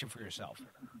reputation for yourself.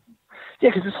 Yeah,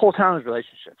 because this whole town is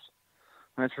relationships,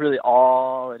 and that's really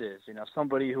all it is.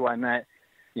 Somebody who I met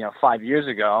 5 years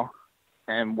ago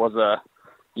and was a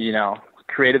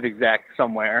creative exec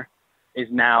somewhere is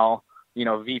now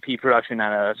VP production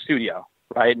at a studio,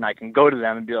 right? And I can go to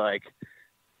them and be like,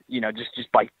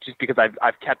 just because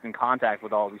I've kept in contact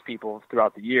with all these people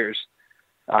throughout the years,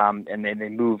 and they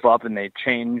move up and they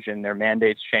change and their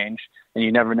mandates change, and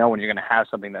you never know when you're going to have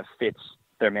something that fits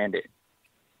their mandate.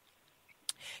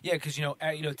 Yeah, because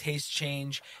tastes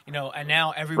change, and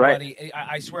now everybody. Right.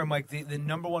 I swear, Mike, the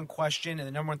number one question and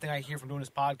the number one thing I hear from doing this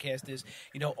podcast is,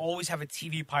 always have a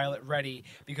TV pilot ready,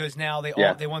 because now they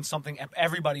want something.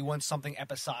 Everybody wants something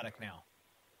episodic now.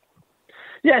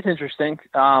 Yeah, it's interesting.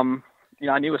 I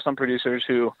meet with some producers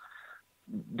who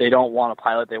they don't want a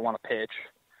pilot; they want a pitch,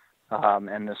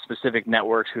 and the specific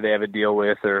networks who they have a deal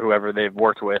with or whoever they've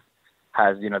worked with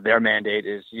has, their mandate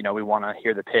is, we want to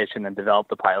hear the pitch and then develop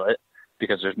the pilot,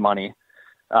 because there's money.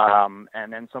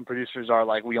 And then some producers are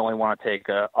like, we only want to take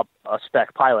a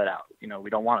spec pilot out. We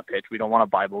don't want a pitch. We don't want a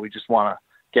Bible. We just want to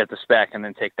get the spec and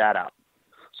then take that out.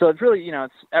 So it's really,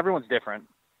 everyone's different.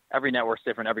 Every network's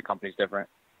different. Every company's different.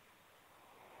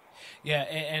 Yeah,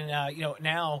 and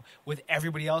now with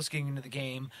everybody else getting into the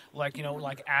game, like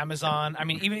Amazon. I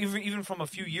mean, even from a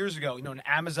few years ago, in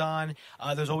Amazon,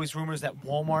 there's always rumors that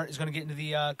Walmart is going to get into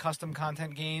the custom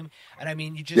content game, and I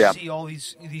mean, you just see all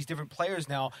these different players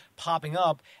now popping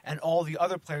up, and all the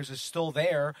other players are still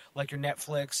there, like your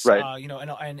Netflix, right.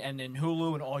 And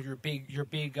Hulu and all your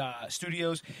big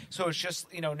studios. So it's just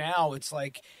now it's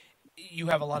like you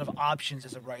have a lot of options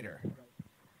as a writer.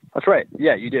 That's right.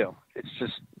 Yeah, you do. It's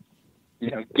just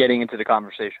getting into the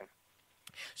conversation.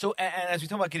 So, and as we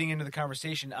talk about getting into the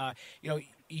conversation,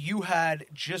 you had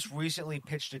just recently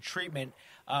pitched a treatment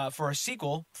for a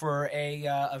sequel for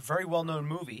a very well-known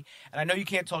movie, and I know you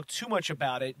can't talk too much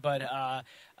about it, but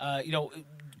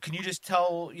can you just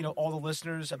tell all the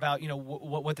listeners about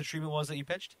what the treatment was that you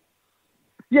pitched?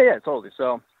 Yeah, totally.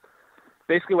 So,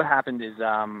 basically, what happened is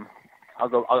I'll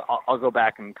go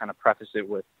back and kind of preface it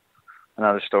with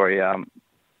another story.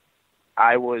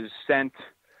 I was sent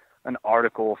an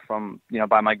article from,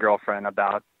 by my girlfriend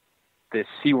about this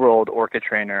SeaWorld orca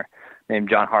trainer named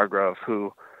John Hargrove,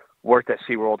 who worked at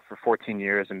SeaWorld for 14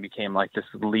 years and became like this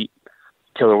elite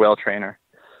killer whale trainer,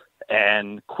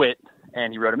 and quit,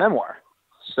 and he wrote a memoir.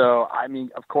 So, I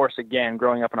mean, of course, again,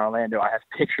 growing up in Orlando, I have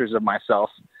pictures of myself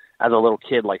as a little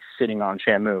kid, like sitting on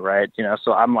Shamu, right?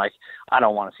 So I'm like, I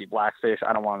don't want to see blackfish.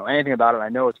 I don't want to know anything about it. I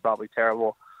know it's probably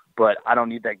terrible, but I don't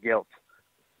need that guilt,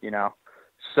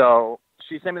 So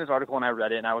she sent me this article and I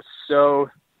read it, and I was so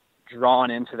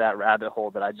drawn into that rabbit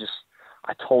hole that I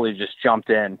totally just jumped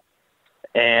in,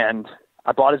 and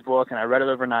I bought his book and I read it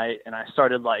overnight, and I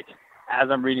started, like, as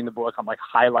I'm reading the book, I'm like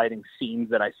highlighting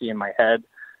scenes that I see in my head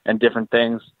and different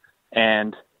things.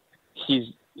 And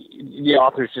the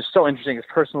author is just so interesting. His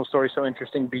personal story is so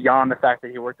interesting beyond the fact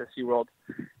that he worked at SeaWorld.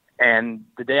 And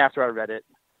the day after I read it,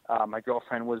 my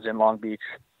girlfriend was in Long Beach,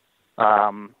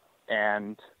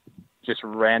 and just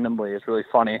randomly, it's really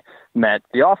funny, met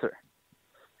the author,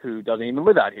 who doesn't even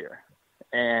live out here.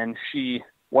 And she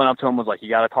went up to him, was like, you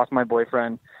got to talk to my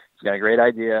boyfriend. He's got a great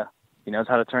idea. He knows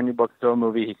how to turn your book into a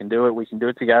movie. He can do it. We can do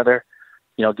it together.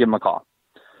 Give him a call.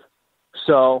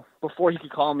 So before he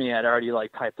could call me, I'd already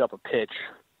typed up a pitch,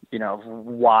 of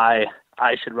why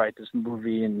I should write this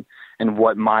movie and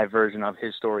what my version of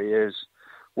his story is,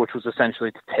 which was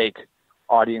essentially to take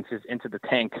audiences into the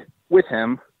tank with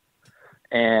him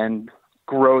and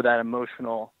grow that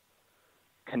emotional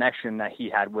connection that he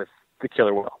had with the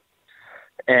killer whale.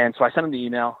 And so I sent him the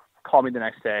email, called me the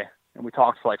next day, and we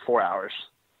talked for like 4 hours,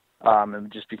 and we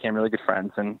just became really good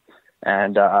friends. And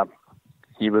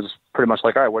he was pretty much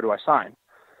like, all right, where do I sign?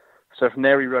 So from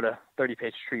there, we wrote a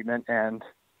 30-page treatment, and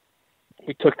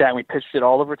he took that and we pitched it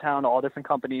all over town to all different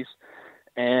companies.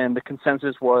 And the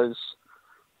consensus was,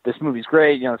 this movie's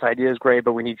great, this idea is great,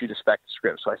 but we need you to spec the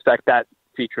script. So I spec'd that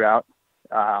feature out.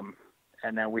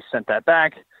 And then we sent that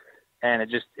back, and it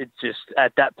just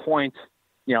at that point,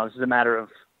 this is a matter of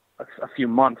a few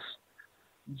months,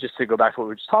 just to go back to what we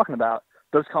were just talking about,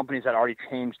 those companies had already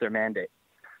changed their mandate.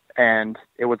 And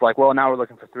it was like, well, now we're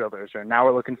looking for thrillers, or now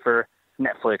we're looking for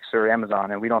Netflix or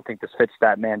Amazon, and we don't think this fits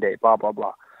that mandate, blah, blah,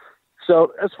 blah.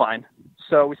 So that's fine.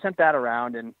 So we sent that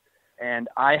around, and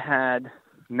I had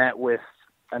met with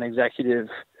an executive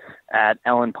at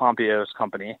Ellen Pompeo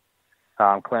company,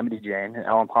 Calamity Jane, and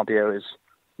Ellen Pompeo is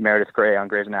Meredith Grey on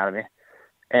Grey's Anatomy.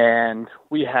 And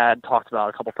we had talked about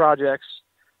a couple projects,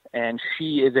 and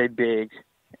she is a big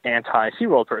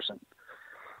anti-SeaWorld person.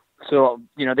 So,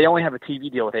 they only have a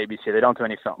TV deal with ABC. They don't do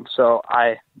any films. So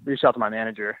I reached out to my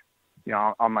manager,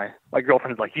 on my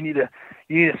girlfriend is like, you need to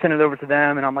send it over to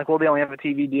them. And I'm like, well, they only have a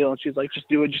TV deal. And she's like, just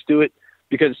do it.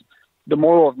 Because the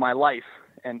moral of my life,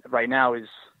 and right now, is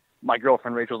my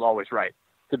girlfriend Rachel's always right,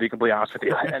 to be completely honest with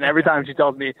you. And every time she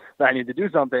tells me that I need to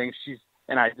do something,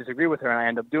 and I disagree with her and I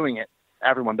end up doing it,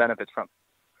 everyone benefits from it.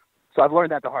 So I've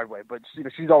learned that the hard way, but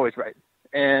she's always right.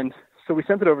 And so we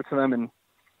sent it over to them, and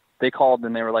they called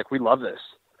and they were like, we love this.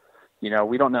 We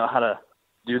don't know how to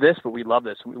do this, but we love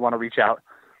this. We want to reach out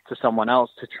to someone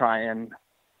else to try and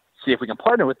see if we can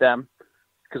partner with them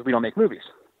because we don't make movies.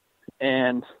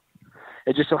 And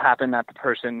it just so happened that the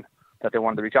person that they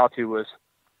wanted to reach out to was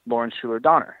Lauren Schuler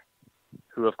Donner,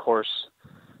 who, of course,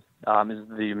 is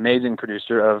the amazing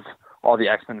producer of all the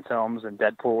X-Men films and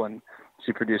Deadpool, and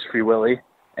she produced Free Willy.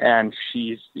 And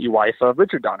she's the wife of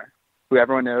Richard Donner, who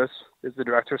everyone knows is the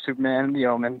director of Superman, The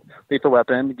Omen, Lethal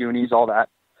Weapon, Goonies, all that.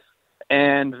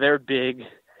 And they're big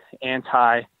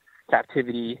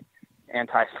anti-captivity,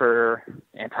 anti-fur,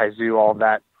 anti-zoo, all of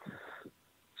that.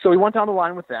 So we went down the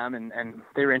line with them, and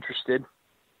they were interested.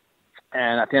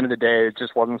 And at the end of the day, it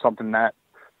just wasn't something that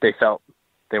they felt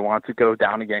they wanted to go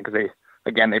down again, because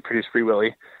they produced Free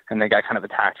Willy, and they got kind of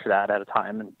attacked for that at a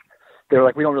time. And they were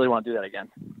like, we don't really want to do that again.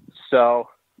 So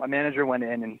my manager went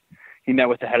in and he met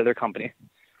with the head of their company,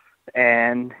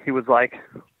 and he was like,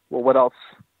 well, what else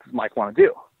does Mike want to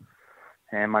do?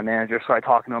 And my manager started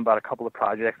talking to him about a couple of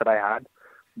projects that I had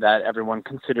that everyone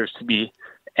considers to be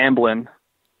Amblin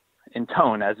in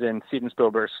tone, as in Steven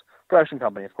Spielberg's production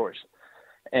company, of course.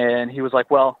 And he was like,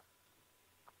 well,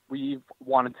 we've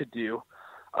wanted to do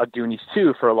a Goonies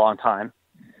 2 for a long time,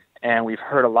 and we've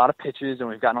heard a lot of pitches, and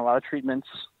we've gotten a lot of treatments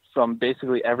from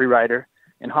basically every writer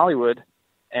in Hollywood,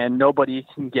 and nobody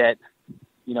can get,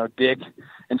 Dick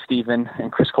and Steven and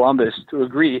Chris Columbus to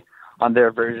agree on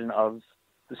their version of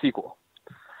the sequel.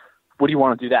 Would you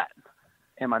want to do that?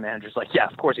 And my manager's like, yeah,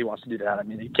 of course he wants to do that. I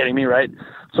mean, are you kidding me, right?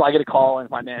 So I get a call, and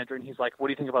my manager, and he's like, what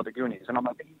do you think about the Goonies? And I'm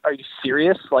like, are you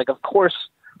serious? Like, of course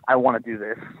I want to do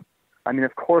this. I mean,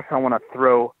 of course I want to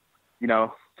throw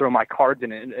my cards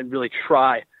in it and really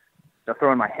try to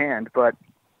throw in my hand. But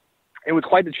it was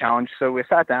quite the challenge. So we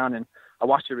sat down, and I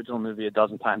watched the original movie a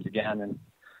dozen times again, and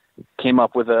came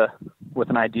up with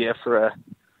an idea for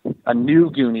a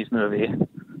new Goonies movie.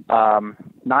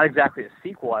 Not exactly a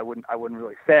sequel, I wouldn't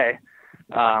really say,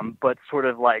 but sort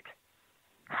of like,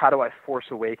 how do I Force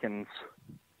Awakens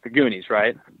the Goonies,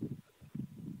 right?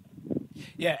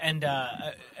 Yeah, and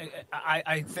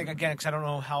I think, again, because I don't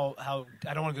know how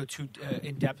I don't want to go too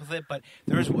in depth with it, but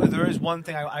there is one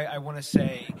thing I want to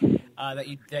say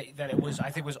that it was,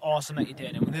 I think, was awesome that you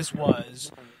did, and this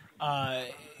was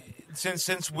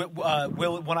since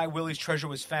When I Willie's Treasure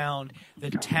was found, the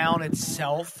town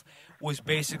itself was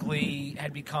basically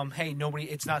had become, hey,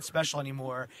 it's not special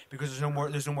anymore because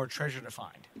there's no more treasure to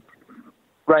find.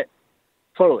 Right,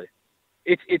 totally.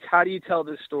 It's how do you tell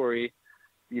this story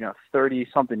 30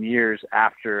 something years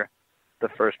after the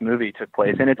first movie took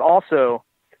place. And it's also,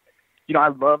 I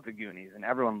love the Goonies, and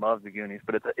everyone loves the Goonies,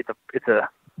 but it's a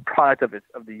product of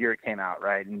the year it came out,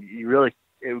 right? And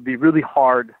it would be really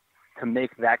hard to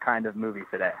make that kind of movie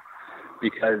today,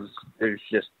 because there's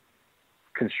just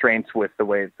constraints with the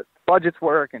way that the budgets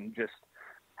work, and just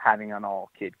having an all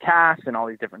kid cast and all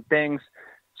these different things.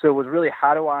 So it was really,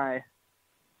 how do I,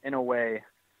 in a way,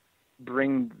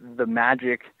 bring the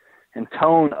magic and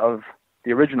tone of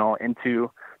the original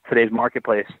into today's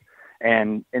marketplace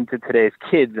and into today's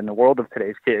kids and the world of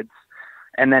today's kids.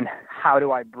 And then how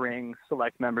do I bring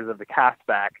select members of the cast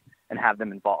back and have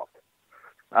them involved?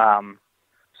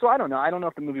 So I don't know. I don't know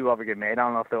if the movie will ever get made. I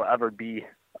don't know if there'll ever be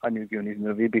a new Goonies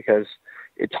movie, because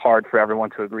it's hard for everyone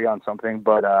to agree on something.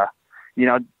 But,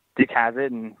 Dick has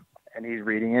it, and he's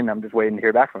reading it, and I'm just waiting to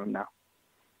hear back from him now.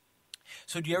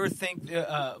 So do you ever think,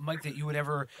 Mike, that you would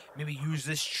ever maybe use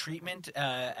this treatment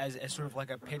as sort of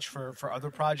like a pitch for other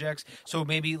projects? So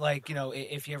maybe, like,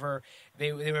 if you ever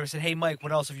they ever said, hey, Mike,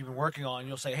 what else have you been working on?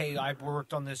 You'll say, hey, I've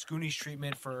worked on this Goonies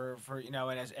treatment for and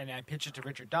I pitched it to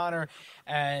Richard Donner.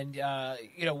 And,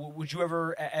 would you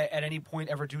ever at any point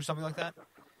ever do something like that?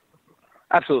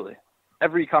 Absolutely.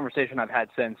 Every conversation I've had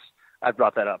since, I've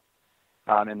brought that up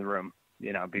in the room,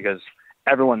 because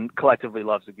everyone collectively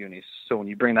loves the Goonies. So when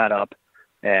you bring that up,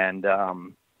 and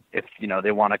if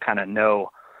they want to kind of know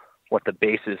what the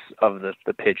basis of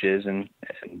the pitch is, and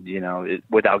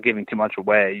without giving too much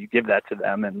away, you give that to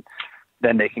them, and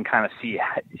then they can kind of see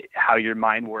how your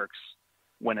mind works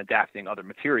when adapting other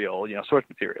material, source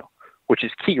material, which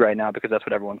is key right now, because that's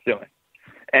what everyone's doing.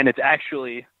 And it's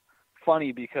actually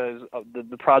funny, because of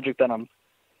the project that I'm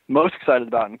most excited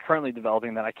about and currently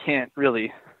developing, that I can't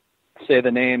really say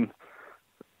the name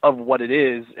of what it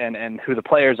is and who the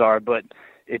players are, but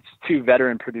it's two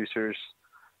veteran producers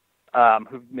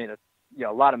who've made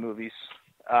a lot of movies,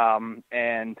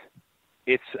 and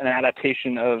it's an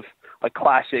adaptation of a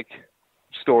classic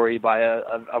story by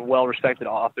a well-respected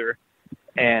author,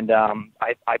 and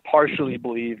I partially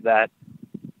believe that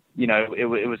it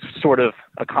was sort of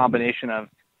a combination of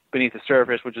Beneath the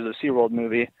Surface, which is a SeaWorld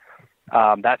movie,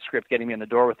 that script getting me in the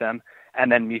door with them,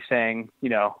 and then me saying,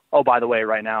 oh, by the way,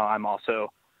 right now I'm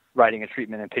also writing a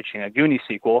treatment and pitching a Goonies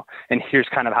sequel, and here's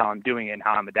kind of how I'm doing it and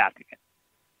how I'm adapting it.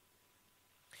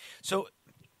 So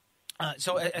as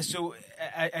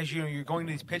you're going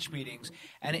to these pitch meetings,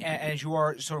 and as you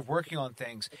are sort of working on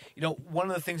things, one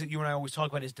of the things that you and I always talk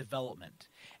about is development,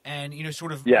 and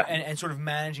sort of and sort of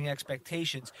managing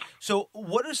expectations. So,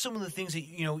 what are some of the things that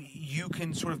you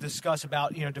can sort of discuss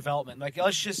about development? Like,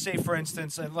 let's just say, for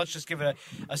instance, let's just give a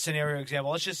scenario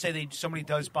example. Let's just say somebody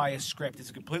does buy a script. It's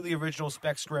a completely original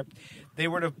spec script. They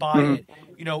were to buy it.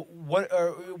 What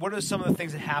are some of the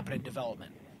things that happen in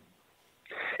development?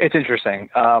 It's interesting.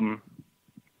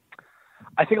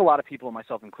 I think a lot of people,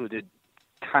 myself included,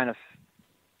 kind of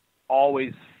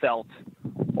always felt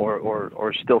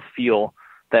or still feel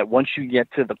that once you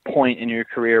get to the point in your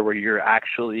career where you're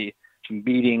actually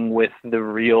meeting with the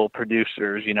real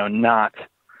producers, not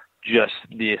just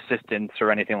the assistants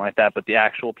or anything like that, but the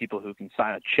actual people who can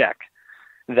sign a check,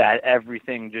 that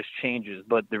everything just changes.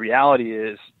 But the reality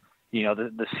is,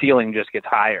 the ceiling just gets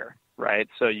higher, right?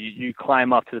 So you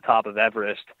climb up to the top of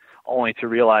Everest only to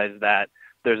realize that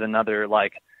there's another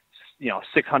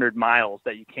 600 miles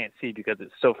that you can't see because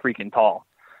it's so freaking tall.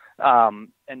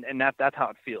 And that's how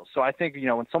it feels. So I think,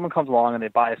 when someone comes along and they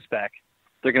buy a spec,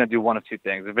 they're going to do one of two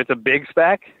things. If it's a big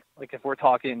spec, like if we're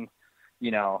talking,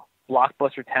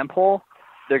 blockbuster temple,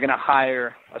 they're going to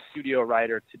hire a studio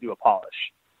writer to do a polish.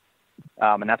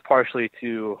 And that's partially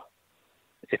to,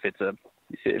 if it's a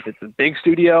big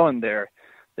studio and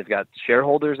they've got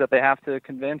shareholders that they have to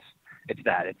convince, it's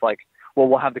that. It's like, well,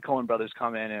 we'll have the Coen brothers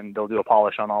come in and they'll do a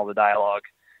polish on all the dialogue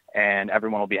and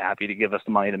everyone will be happy to give us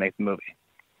the money to make the movie.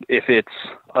 If it's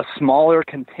a smaller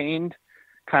contained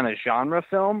kind of genre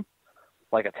film,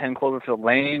 like a 10 Cloverfield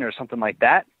Lane or something like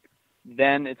that,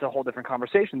 then it's a whole different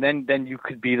conversation. Then you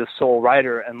could be the sole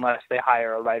writer unless they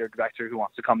hire a writer-director who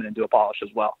wants to come in and do a polish as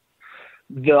well.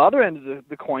 The other end of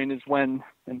the coin is when,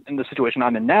 in the situation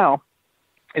I'm in now,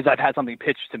 is I've had something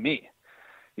pitched to me.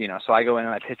 So I go in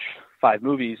and I pitch 5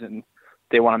 movies and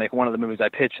they want to make one of the movies I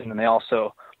pitch, and then they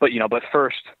also, but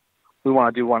first we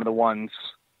want to do one of the ones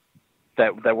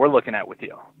that we're looking at with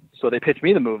you. So they pitch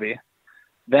me the movie.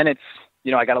 Then it's,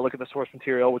 I got to look at the source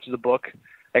material, which is a book.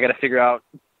 I got to figure out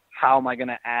how am I going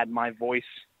to add my voice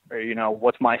or,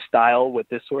 what's my style with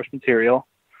this source material.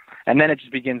 And then it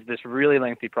just begins this really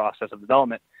lengthy process of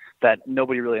development that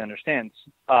nobody really understands.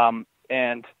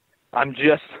 And I'm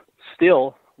just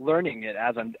still learning it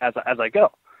as I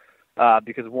go.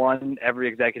 Because one, every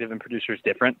executive and producer is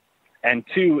different, and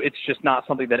 2, it's just not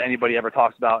something that anybody ever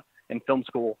talks about in film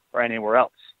school or anywhere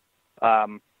else.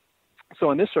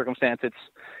 So in this circumstance,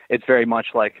 it's very much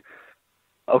like,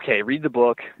 okay, read the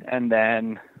book and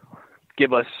then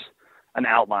give us an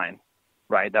outline,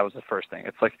 right? That was the first thing.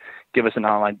 It's like, give us an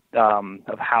outline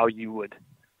of how you would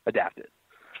adapt it.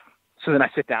 So then I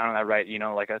sit down and I write,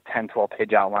 like a 10,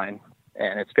 12-page outline,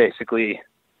 and it's basically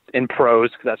in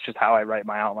prose, because that's just how I write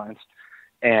my outlines.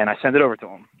 And I send it over to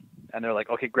them. And they're like,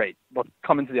 okay, great. Well,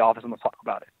 come into the office and let's talk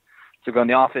about it. So go in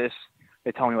the office.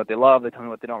 They tell me what they love. They tell me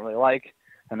what they don't really like.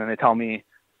 And then they tell me,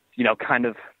 kind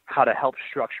of how to help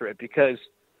structure it. Because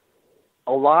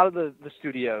a lot of the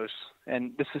studios,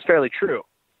 and this is fairly true,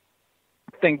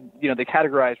 they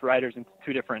categorize writers into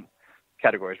 2 different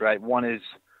categories, right? One is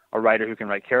a writer who can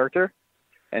write character,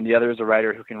 and the other is a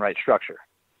writer who can write structure.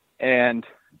 And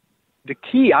the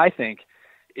key, I think,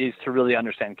 is to really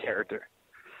understand character,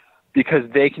 because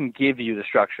they can give you the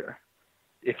structure.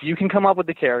 If you can come up with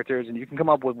the characters and you can come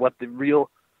up with what the real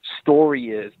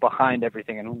story is behind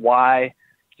everything and why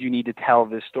you need to tell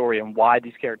this story and why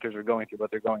these characters are going through what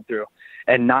they're going through,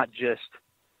 and not just,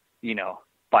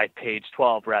 by page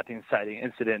 12, we're at the inciting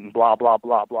incident and blah, blah,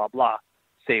 blah, blah, blah,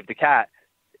 save the cat.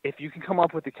 If you can come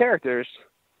up with the characters,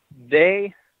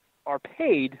 they are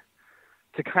paid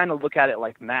to kind of look at it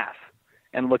like math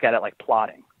and look at it like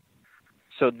plotting.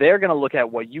 So they're going to look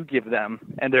at what you give them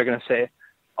and they're going to say,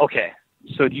 okay,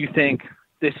 so do you think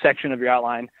this section of your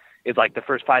outline is like the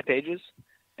first 5 pages?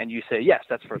 And you say, yes,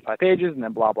 that's the first 5 pages, and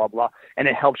then blah, blah, blah. And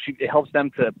it helps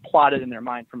them to plot it in their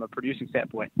mind from a producing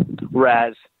standpoint.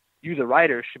 Whereas you, the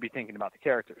writer, should be thinking about the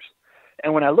characters.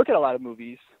 And when I look at a lot of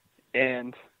movies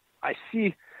and I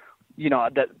see,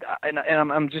 that, and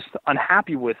I'm just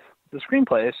unhappy with the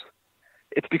screenplays,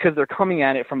 it's because they're coming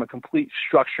at it from a complete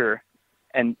structure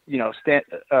and,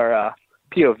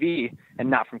 POV and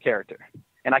not from character.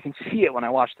 And I can see it when I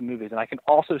watch the movies. And I can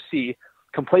also see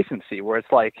complacency where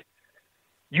it's like,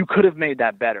 you could have made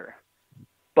that better,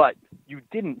 but you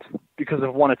didn't because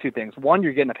of one of 2 things. One,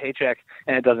 you're getting a paycheck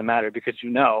and it doesn't matter because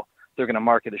they're going to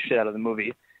market the shit out of the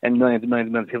movie and millions and millions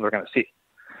and millions of people are going to see.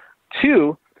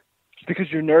 2, It's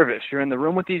because you're nervous. You're in the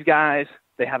room with these guys.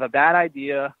 They have a bad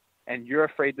idea, and you're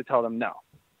afraid to tell them no.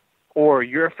 Or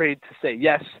you're afraid to say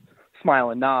yes,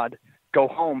 smile and nod, go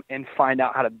home and find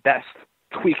out how to best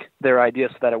tweak their idea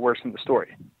so that it works in the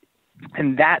story.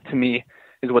 And that, to me,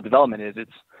 is what development is.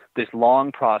 It's this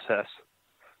long process,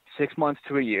 6 months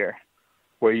to a year,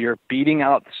 where you're beating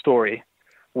out the story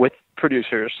with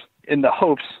producers in the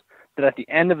hopes that at the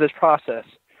end of this process,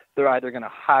 they're either going to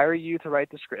hire you to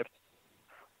write the script,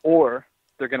 or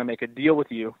they're going to make a deal with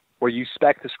you where you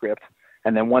spec the script,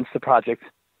 and then once the project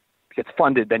gets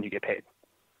funded, then you get paid.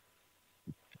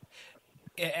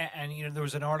 And there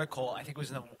was an article, I think it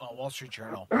was in the Wall Street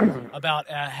Journal, about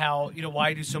how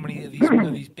why do so many of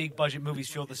these big budget movies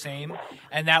feel the same?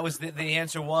 And that was the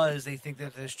answer was they think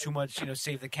that there's too much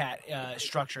save the cat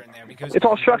structure in there because it's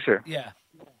all structure. Yeah.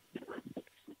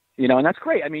 And that's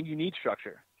great. I mean, you need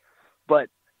structure, but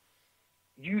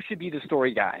you should be the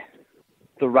story guy.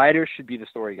 The writer should be the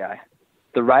story guy.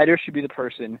 The writer should be the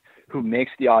person who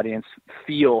makes the audience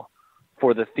feel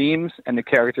for the themes and the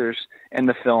characters in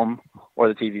the film or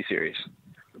the TV series.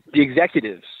 The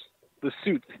executives, the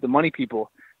suits, the money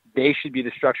people, they should be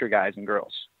the structure guys and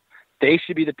girls. They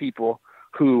should be the people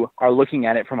who are looking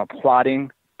at it from a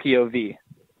plotting POV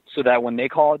so that when they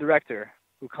call a director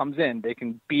who comes in, they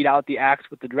can beat out the acts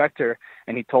with the director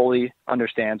and he totally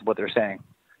understands what they're saying.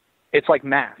 It's like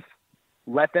math.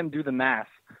 Let them do the math,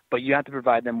 but you have to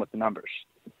provide them with the numbers.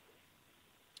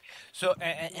 So,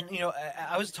 and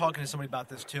I was talking to somebody about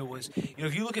this too. Was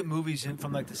if you look at movies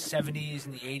from like the 70s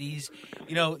and the 80s,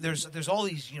 there's all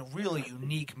these really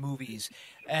unique movies,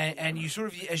 and you sort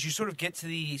of as you sort of get to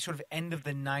the sort of end of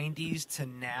the 90s to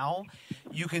now,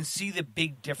 you can see the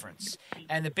big difference.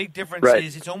 And the big difference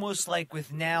is it's almost like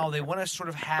with now they want to sort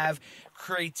of have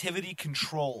creativity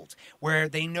controlled, where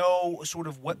they know sort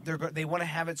of what they want to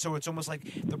have it so it's almost like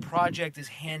the project is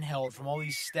handheld from all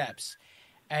these steps.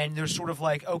 And they're sort of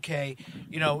like, okay,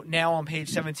 now on page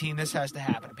 17, this has to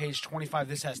happen. Page 25,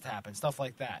 this has to happen. Stuff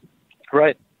like that.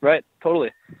 Right.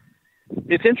 Totally.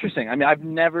 It's interesting. I mean, I've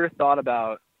never thought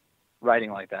about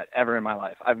writing like that ever in my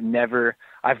life. I've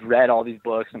read all these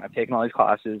books and I've taken all these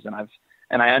classes and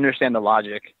I understand the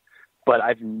logic, but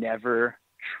I've never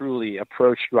truly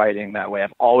approached writing that way.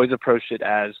 I've always approached it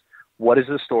as, what is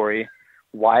the story?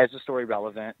 Why is the story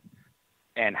relevant?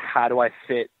 And how do I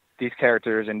fit these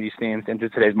characters and these themes into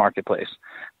today's marketplace?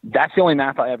 That's the only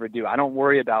math I ever do. I don't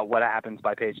worry about what happens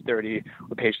by page 30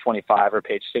 or page 25 or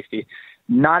page 60,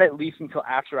 not at least until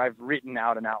after I've written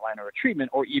out an outline or a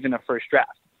treatment or even a first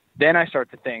draft. Then I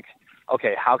start to think,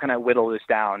 okay, how can I whittle this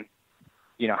down?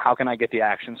 How can I get the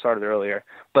action started earlier?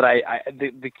 But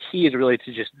the key is really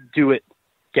to just do it,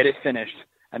 get it finished,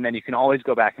 and then you can always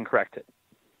go back and correct it.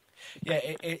 Yeah,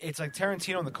 it's like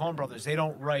Tarantino and the Coen brothers. They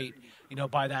don't write,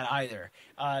 by that either.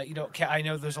 I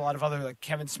know there's a lot of other like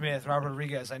Kevin Smith, Robert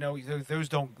Rodriguez. I know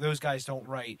those guys don't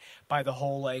write by the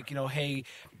whole hey,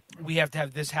 we have to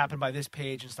have this happen by this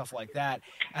page and stuff like that.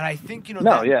 And I think and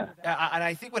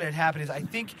I think what had happened is I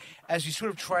think as you sort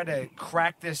of try to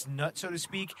crack this nut, so to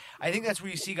speak, I think that's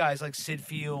where you see guys like Sid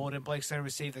Field and Blake Snyder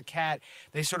with Save the Cat.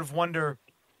 They sort of wonder,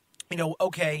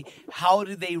 okay, how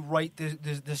did they write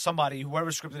this somebody, whoever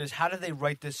scripted this, how did they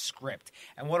write this script?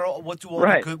 And what are all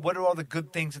the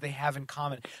good things that they have in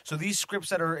common? So these scripts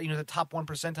that are, the top 1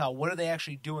 percentile, what are they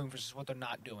actually doing versus what they're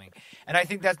not doing? And I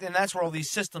think that's where all these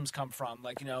systems come from,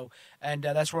 and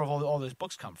that's where all those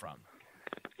books come from.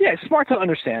 Yeah, it's smart to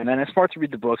understand, and it's smart to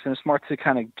read the books, and it's smart to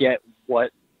kind of get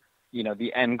what,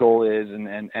 the end goal is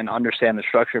and understand the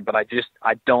structure. But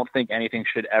I don't think anything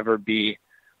should ever be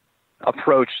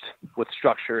approached with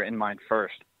structure in mind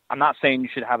first. I'm not saying you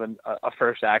should have a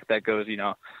first act that goes,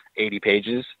 80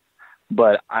 pages,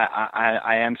 but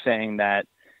I am saying that,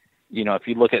 if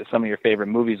you look at some of your favorite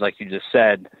movies, like you just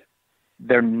said,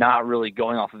 they're not really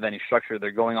going off of any structure. They're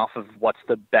going off of what's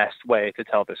the best way to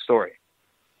tell this story.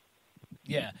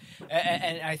 Yeah.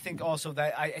 And I think also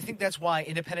that, I think that's why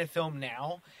independent film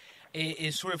now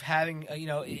is sort of having,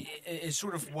 is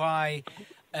sort of why,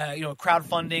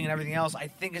 crowdfunding and everything else. I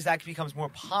think as that becomes more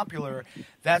popular,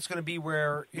 that's going to be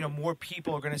where, more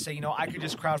people are going to say, I could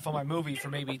just crowdfund my movie for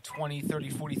maybe $20,000,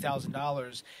 $30,000,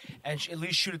 $40,000 and at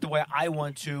least shoot it the way I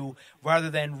want to, rather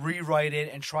than rewrite it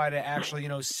and try to actually,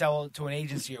 sell it to an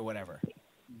agency or whatever.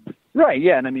 Right.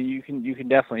 Yeah. And I mean, you can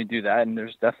definitely do that. And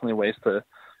there's definitely ways to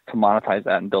monetize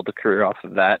that and build a career off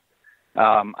of that.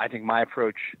 I think my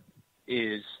approach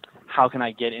is, how can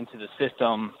I get into the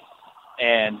system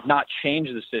and not change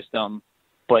the system,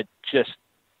 but just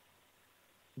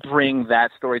bring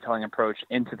that storytelling approach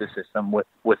into the system with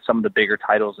some of the bigger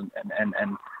titles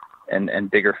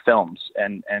and bigger films,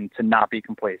 and to not be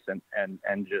complacent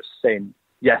and just say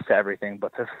yes to everything,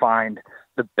 but to find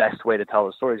the best way to tell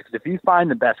the stories. Because if you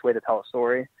find the best way to tell a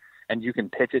story and you can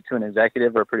pitch it to an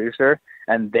executive or producer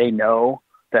and they know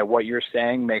that what you're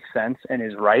saying makes sense and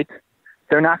is right,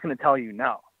 they're not going to tell you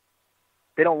no.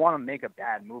 They don't want to make a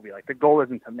bad movie. Like, the goal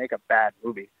isn't to make a bad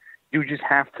movie. You just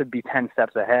have to be 10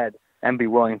 steps ahead and be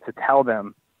willing to tell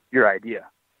them your idea.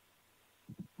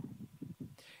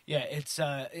 Yeah, it's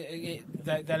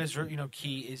that is, you know,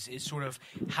 key is sort of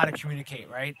how to communicate,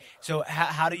 right? So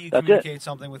how do you communicate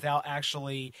something without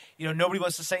actually, you know, nobody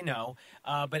wants to say no,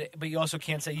 but you also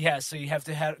can't say yes, so you have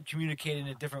to communicate in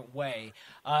a different way.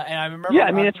 And I remember, yeah,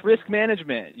 I mean, it's risk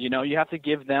management. You know, you have to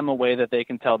give them a way that they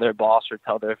can tell their boss or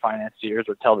tell their financiers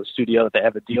or tell the studio that they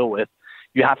have a deal with.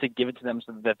 You have to give it to them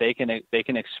so that they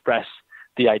can express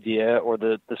the idea or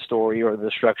the story or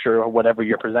the structure or whatever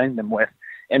you're presenting them with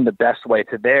in the best way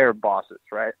to their bosses,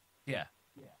 right? Yeah.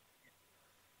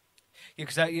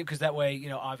 Because that way, you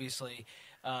know, obviously,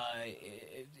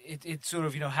 it's sort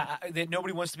of, you know, that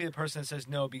nobody wants to be the person that says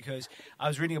no. Because I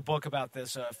was reading a book about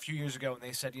this a few years ago, and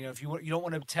they said, you know, if you don't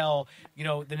want to tell, you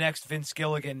know, the next Vince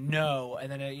Gilligan no, and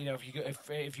then you know,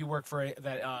 if you work for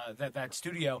that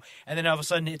studio, and then all of a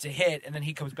sudden it's a hit, and then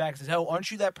he comes back and says, oh,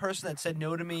 aren't you that person that said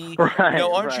no to me? Right, you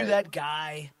know, aren't you that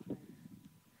guy?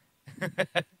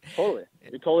 Totally.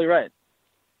 You're totally right.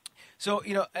 So,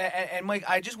 you know, and Mike,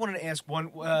 I just wanted to ask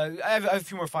one. I have a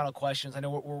few more final questions. I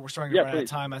know we're starting to run out of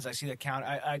time as I see that count.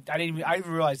 I didn't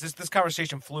even realize this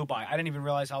conversation flew by. I didn't even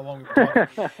realize how long we were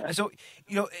talking. And so,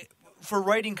 you know, for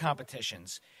writing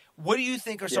competitions, what do you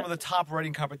think are some of the top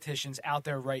writing competitions out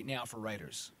there right now for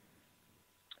writers?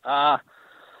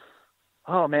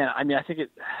 Oh man, I mean, I think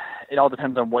it all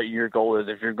depends on what your goal is.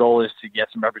 If your goal is to get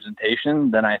some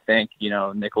representation, then I think, you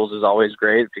know, Nichols is always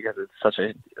great because it's such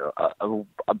a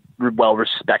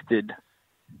well-respected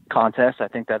contest. I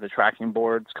think that the tracking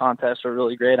boards contests are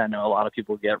really great. I know a lot of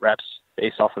people get reps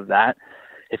based off of that.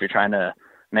 If you're trying to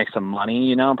make some money,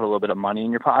 you know, put a little bit of money in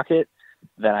your pocket,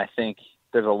 then I think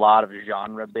there's a lot of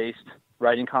genre-based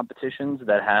writing competitions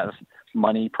that have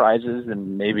money prizes,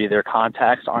 and maybe their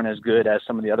contacts aren't as good as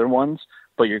some of the other ones,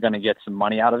 but you're going to get some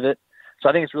money out of it. So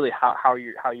I think it's really how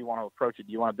you want to approach it.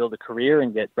 Do you want to build a career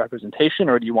and get representation,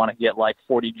 or do you want to get like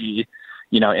 40G,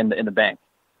 you know, in the bank?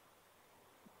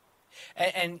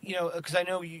 And you know, because I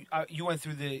know you went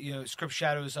through the, you know, Script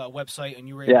Shadows website, and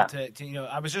you were able to, you know,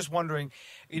 I was just wondering,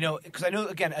 you know, because I know,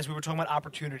 again, as we were talking about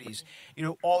opportunities, you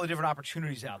know, all the different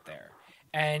opportunities out there.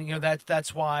 And, you know,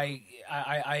 that's why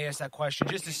I asked that question,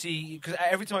 just to see, because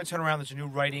every time I turn around, there's a new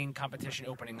writing competition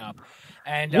opening up.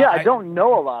 And I don't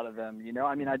know a lot of them, you know.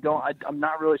 I mean, I'm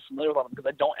not really familiar with them because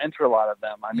I don't enter a lot of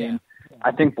them. I mean,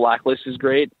 I think Blacklist is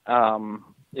great.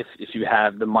 If you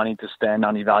have the money to spend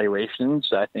on evaluations,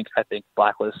 I think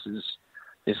Blacklist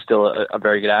is still a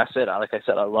very good asset. Like I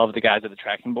said, I love the guys at the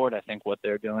tracking board. I think what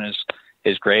they're doing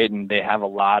is great, and they have a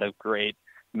lot of great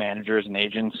managers and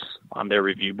agents on their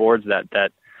review boards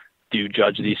that do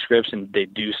judge these scripts, and they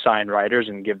do sign writers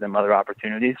and give them other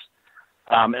opportunities.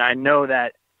 And I know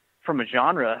that from a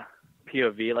genre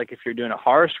POV, like if you're doing a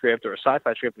horror script or a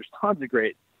sci-fi script, there's tons of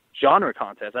great genre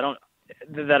contests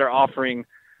that are offering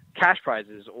cash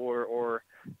prizes or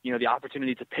you know, the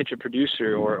opportunity to pitch a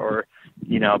producer or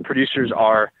you know, producers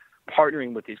are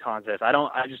partnering with these contests.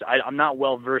 I'm not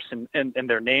well versed in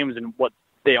their names and what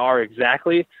they are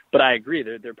exactly, but I agree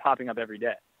they're popping up every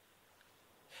day.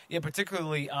 Yeah,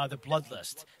 particularly the Blood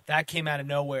List. That came out of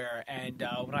nowhere, and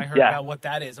when I heard about what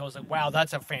that is, I was like, wow,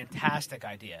 that's a fantastic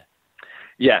idea.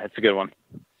 Yeah, it's a good one,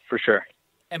 for sure.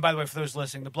 And by the way, for those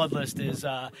listening, the Blood List is.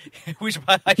 I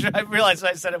realized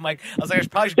I said it, Mike. I was like, I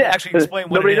probably should actually explain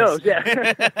what it is. Nobody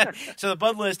knows. Yeah. So the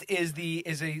Blood List is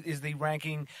the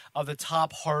ranking of the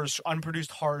top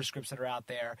unproduced horror scripts that are out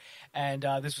there, and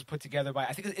this was put together by,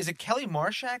 I think, is it Kelly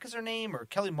Marshak is her name, or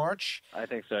Kelly March? I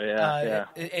think so. Yeah.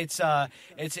 It's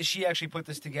she actually put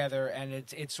this together, and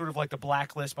it's sort of like the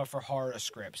Blacklist but for horror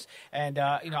scripts, and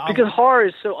you know, because horror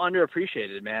is so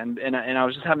underappreciated, man. And I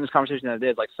was just having this conversation the other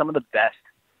day. Like, some of the best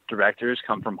directors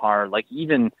come from horror. Like,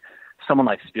 even someone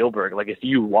like Spielberg, like if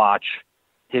you watch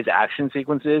his action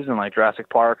sequences in like Jurassic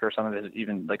Park or some of his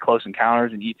even like Close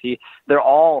Encounters and E.T., they're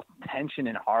all tension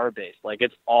and horror based. Like,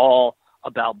 it's all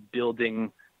about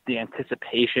building the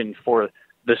anticipation for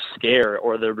the scare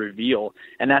or the reveal,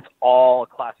 and that's all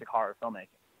classic horror filmmaking.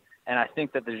 And I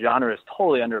think that the genre is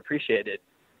totally underappreciated,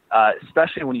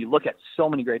 especially when you look at so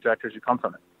many great directors who come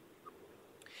from it.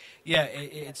 Yeah,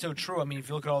 it's so true. I mean, if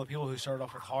you look at all the people who started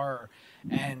off with horror,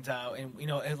 and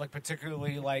like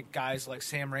particularly like guys like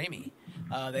Sam Raimi,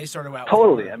 they started out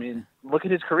Totally. with horror. I mean, look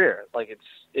at his career. Like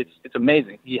it's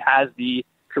amazing. He has the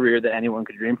career that anyone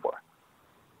could dream for.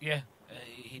 Yeah,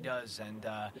 he does, and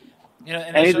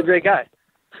and he's a great guy.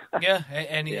 Yeah,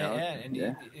 and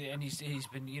he's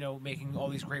been making all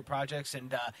these great projects,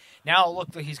 and now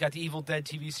look, he's got the Evil Dead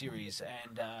TV series,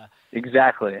 and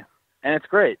exactly. And it's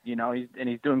great, he's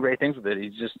doing great things with it.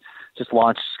 He's just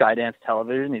launched Skydance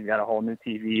Television. He's got a whole new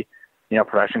TV,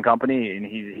 production company, and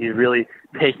he's really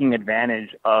taking advantage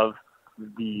of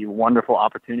the wonderful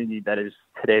opportunity that is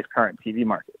today's current TV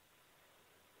market.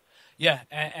 Yeah,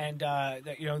 and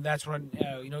that's when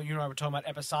you and I were talking about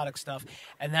episodic stuff,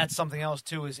 and that's something else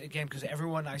too. Is again because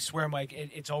everyone, I swear, Mike,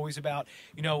 it's always about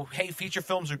hey, feature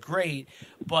films are great,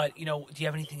 but do you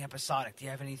have anything episodic? Do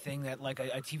you have anything that like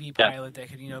a TV pilot that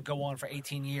could go on for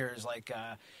 18 years, like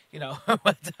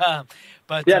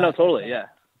but yeah, no, totally, yeah.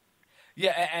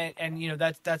 Yeah, and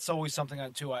that's always something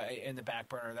too in the back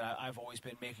burner that I've always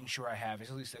been making sure I have is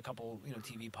at least a couple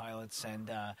TV pilots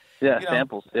and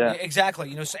samples, yeah,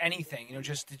 exactly, so anything,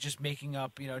 just making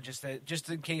up, just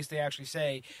in case they actually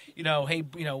say hey,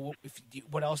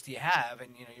 what else do you have,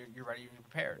 and you're ready, you're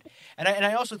prepared. And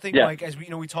I also think like as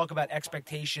we talk about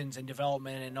expectations and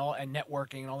development and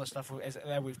networking and all this stuff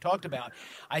that we've talked about,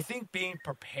 I think being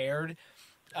prepared.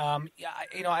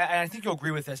 I think you'll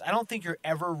agree with this. I don't think you're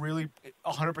ever really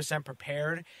 100%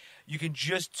 prepared. You can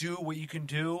just do what you can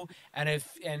do, and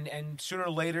and sooner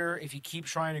or later, if you keep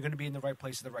trying, you're going to be in the right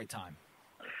place at the right time.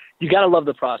 You got to love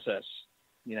the process.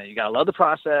 You got to love the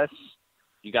process.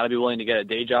 You got to be willing to get a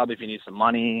day job if you need some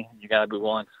money. You got to be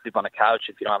willing to sleep on a couch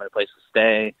if you don't have any place to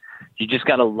stay. You just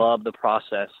got to love the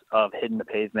process of hitting the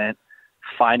pavement,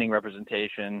 finding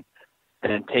representation,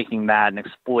 and then taking that and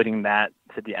exploiting that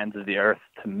to the ends of the earth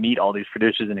to meet all these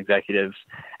producers and executives,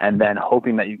 and then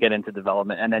hoping that you get into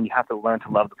development. And then you have to learn to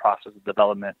love the process of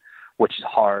development, which is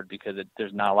hard because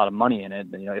there's not a lot of money in it.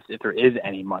 If there is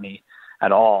any money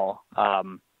at all,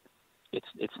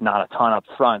 it's not a ton up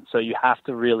front. So you have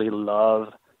to really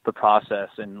love the process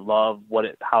and love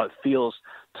how it feels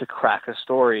to crack a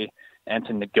story and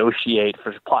to negotiate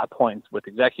for plot points with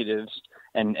executives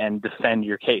and defend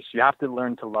your case. You have to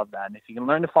learn to love that. And if you can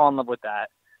learn to fall in love with that,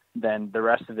 then the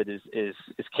rest of it is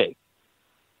cake.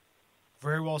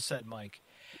 Very well said, Mike.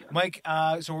 Mike,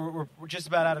 so we're just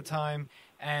about out of time.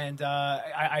 And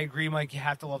I agree, Mike, you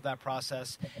have to love that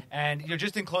process. And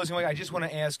just in closing, Mike, I just want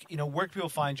to ask, where can people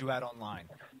find you at online?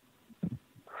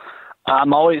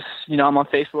 I'm always, I'm on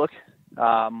Facebook,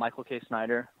 Michael K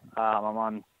Snyder.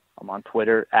 I'm on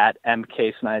Twitter at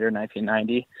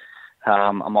MKSnyder1990.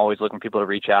 I'm always looking for people to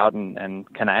reach out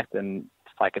and connect, and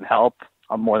if I can help,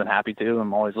 I'm more than happy to.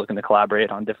 I'm always looking to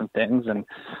collaborate on different things and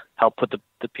help put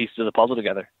the pieces of the puzzle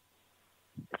together.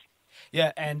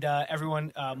 Yeah, and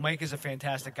everyone, Mike is a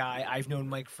fantastic guy. I've known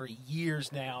Mike for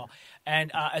years now,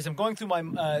 and as I'm going through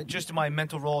my just my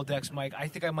mental Rolodex, Mike, I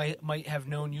think I might have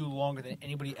known you longer than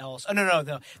anybody else. Oh no.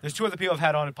 There's two other people I've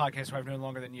had on a podcast who I've known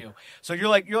longer than you. So you're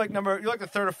like the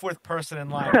third or fourth person in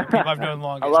line of people I've known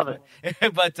longest. I love it.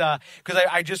 But because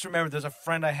I just remembered there's a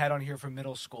friend I had on here from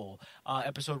middle school,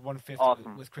 episode 150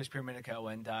 awesome. with Chris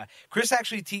Pierminico, and Chris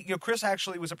actually Chris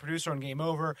actually was a producer on Game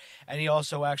Over, and he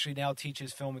also actually now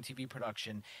teaches film and TV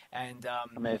production, and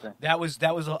amazing. That was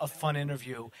a fun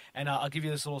interview, and I'll give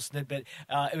you this little snippet.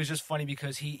 It was just funny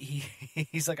because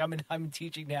he's like, I'm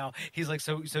teaching now. He's like,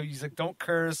 so he's like, don't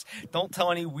curse, don't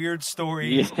tell any weird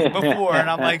stories before, and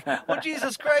I'm like, well,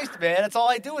 Jesus Christ, man, that's all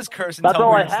I do is curse and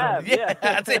tell weird stories. Yeah,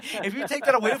 that's it. If you take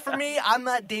that away from me, I'm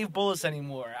not Dave Bullis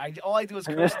anymore. All I do is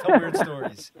curse and tell weird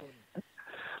stories.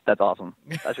 That's awesome.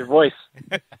 That's your voice.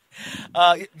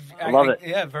 I love it.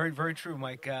 Yeah, very, very true,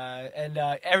 Mike. And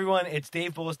everyone, it's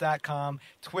DaveBullis.com.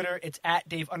 Twitter, it's at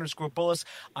Dave_Bullis.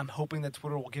 I'm hoping that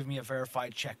Twitter will give me a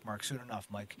verified check mark soon enough,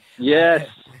 Mike. Yes,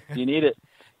 you need it.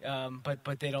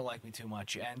 But they don't like me too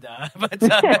much, and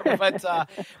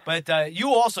but you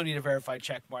also need a verified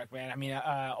check mark, man. I mean,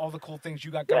 all the cool things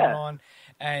you got going on,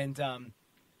 and.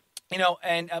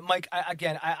 Mike,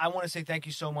 I want to say thank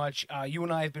you so much. You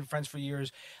and I have been friends for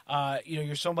years.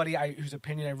 You're somebody whose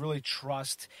opinion I really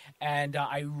trust, and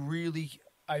I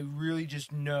really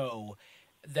just know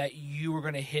that you are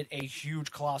going to hit a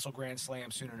huge, colossal grand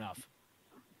slam soon enough.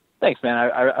 Thanks, man.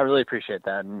 I really appreciate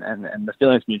that, and the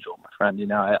feeling's mutual, my friend.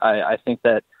 I think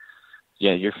that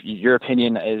your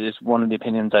opinion is one of the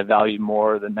opinions I value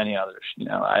more than many others.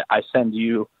 I send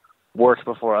you work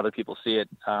before other people see it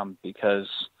because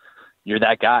you're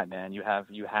that guy, man. You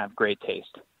have great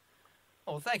taste.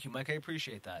 Oh, thank you, Mike. I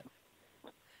appreciate that.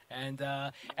 And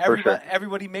sure.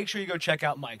 everybody, make sure you go check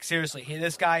out Mike. Seriously,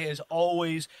 this guy is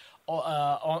always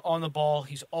on the ball.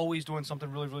 He's always doing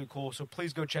something really, really cool. So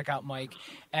please go check out Mike.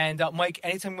 And Mike,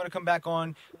 anytime you want to come back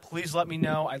on, please let me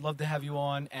know. I'd love to have you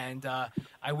on. And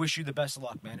I wish you the best of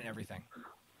luck, man, and everything.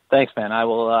 Thanks, man. I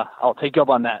will. I'll take you up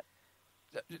on that.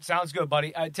 Sounds good,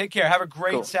 buddy. Take care. Have a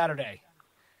great Saturday.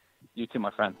 You too,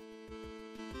 my friend.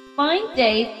 Find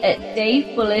Dave at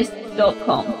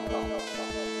davebullis.com.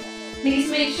 Please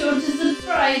make sure to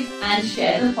subscribe and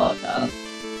share the podcast.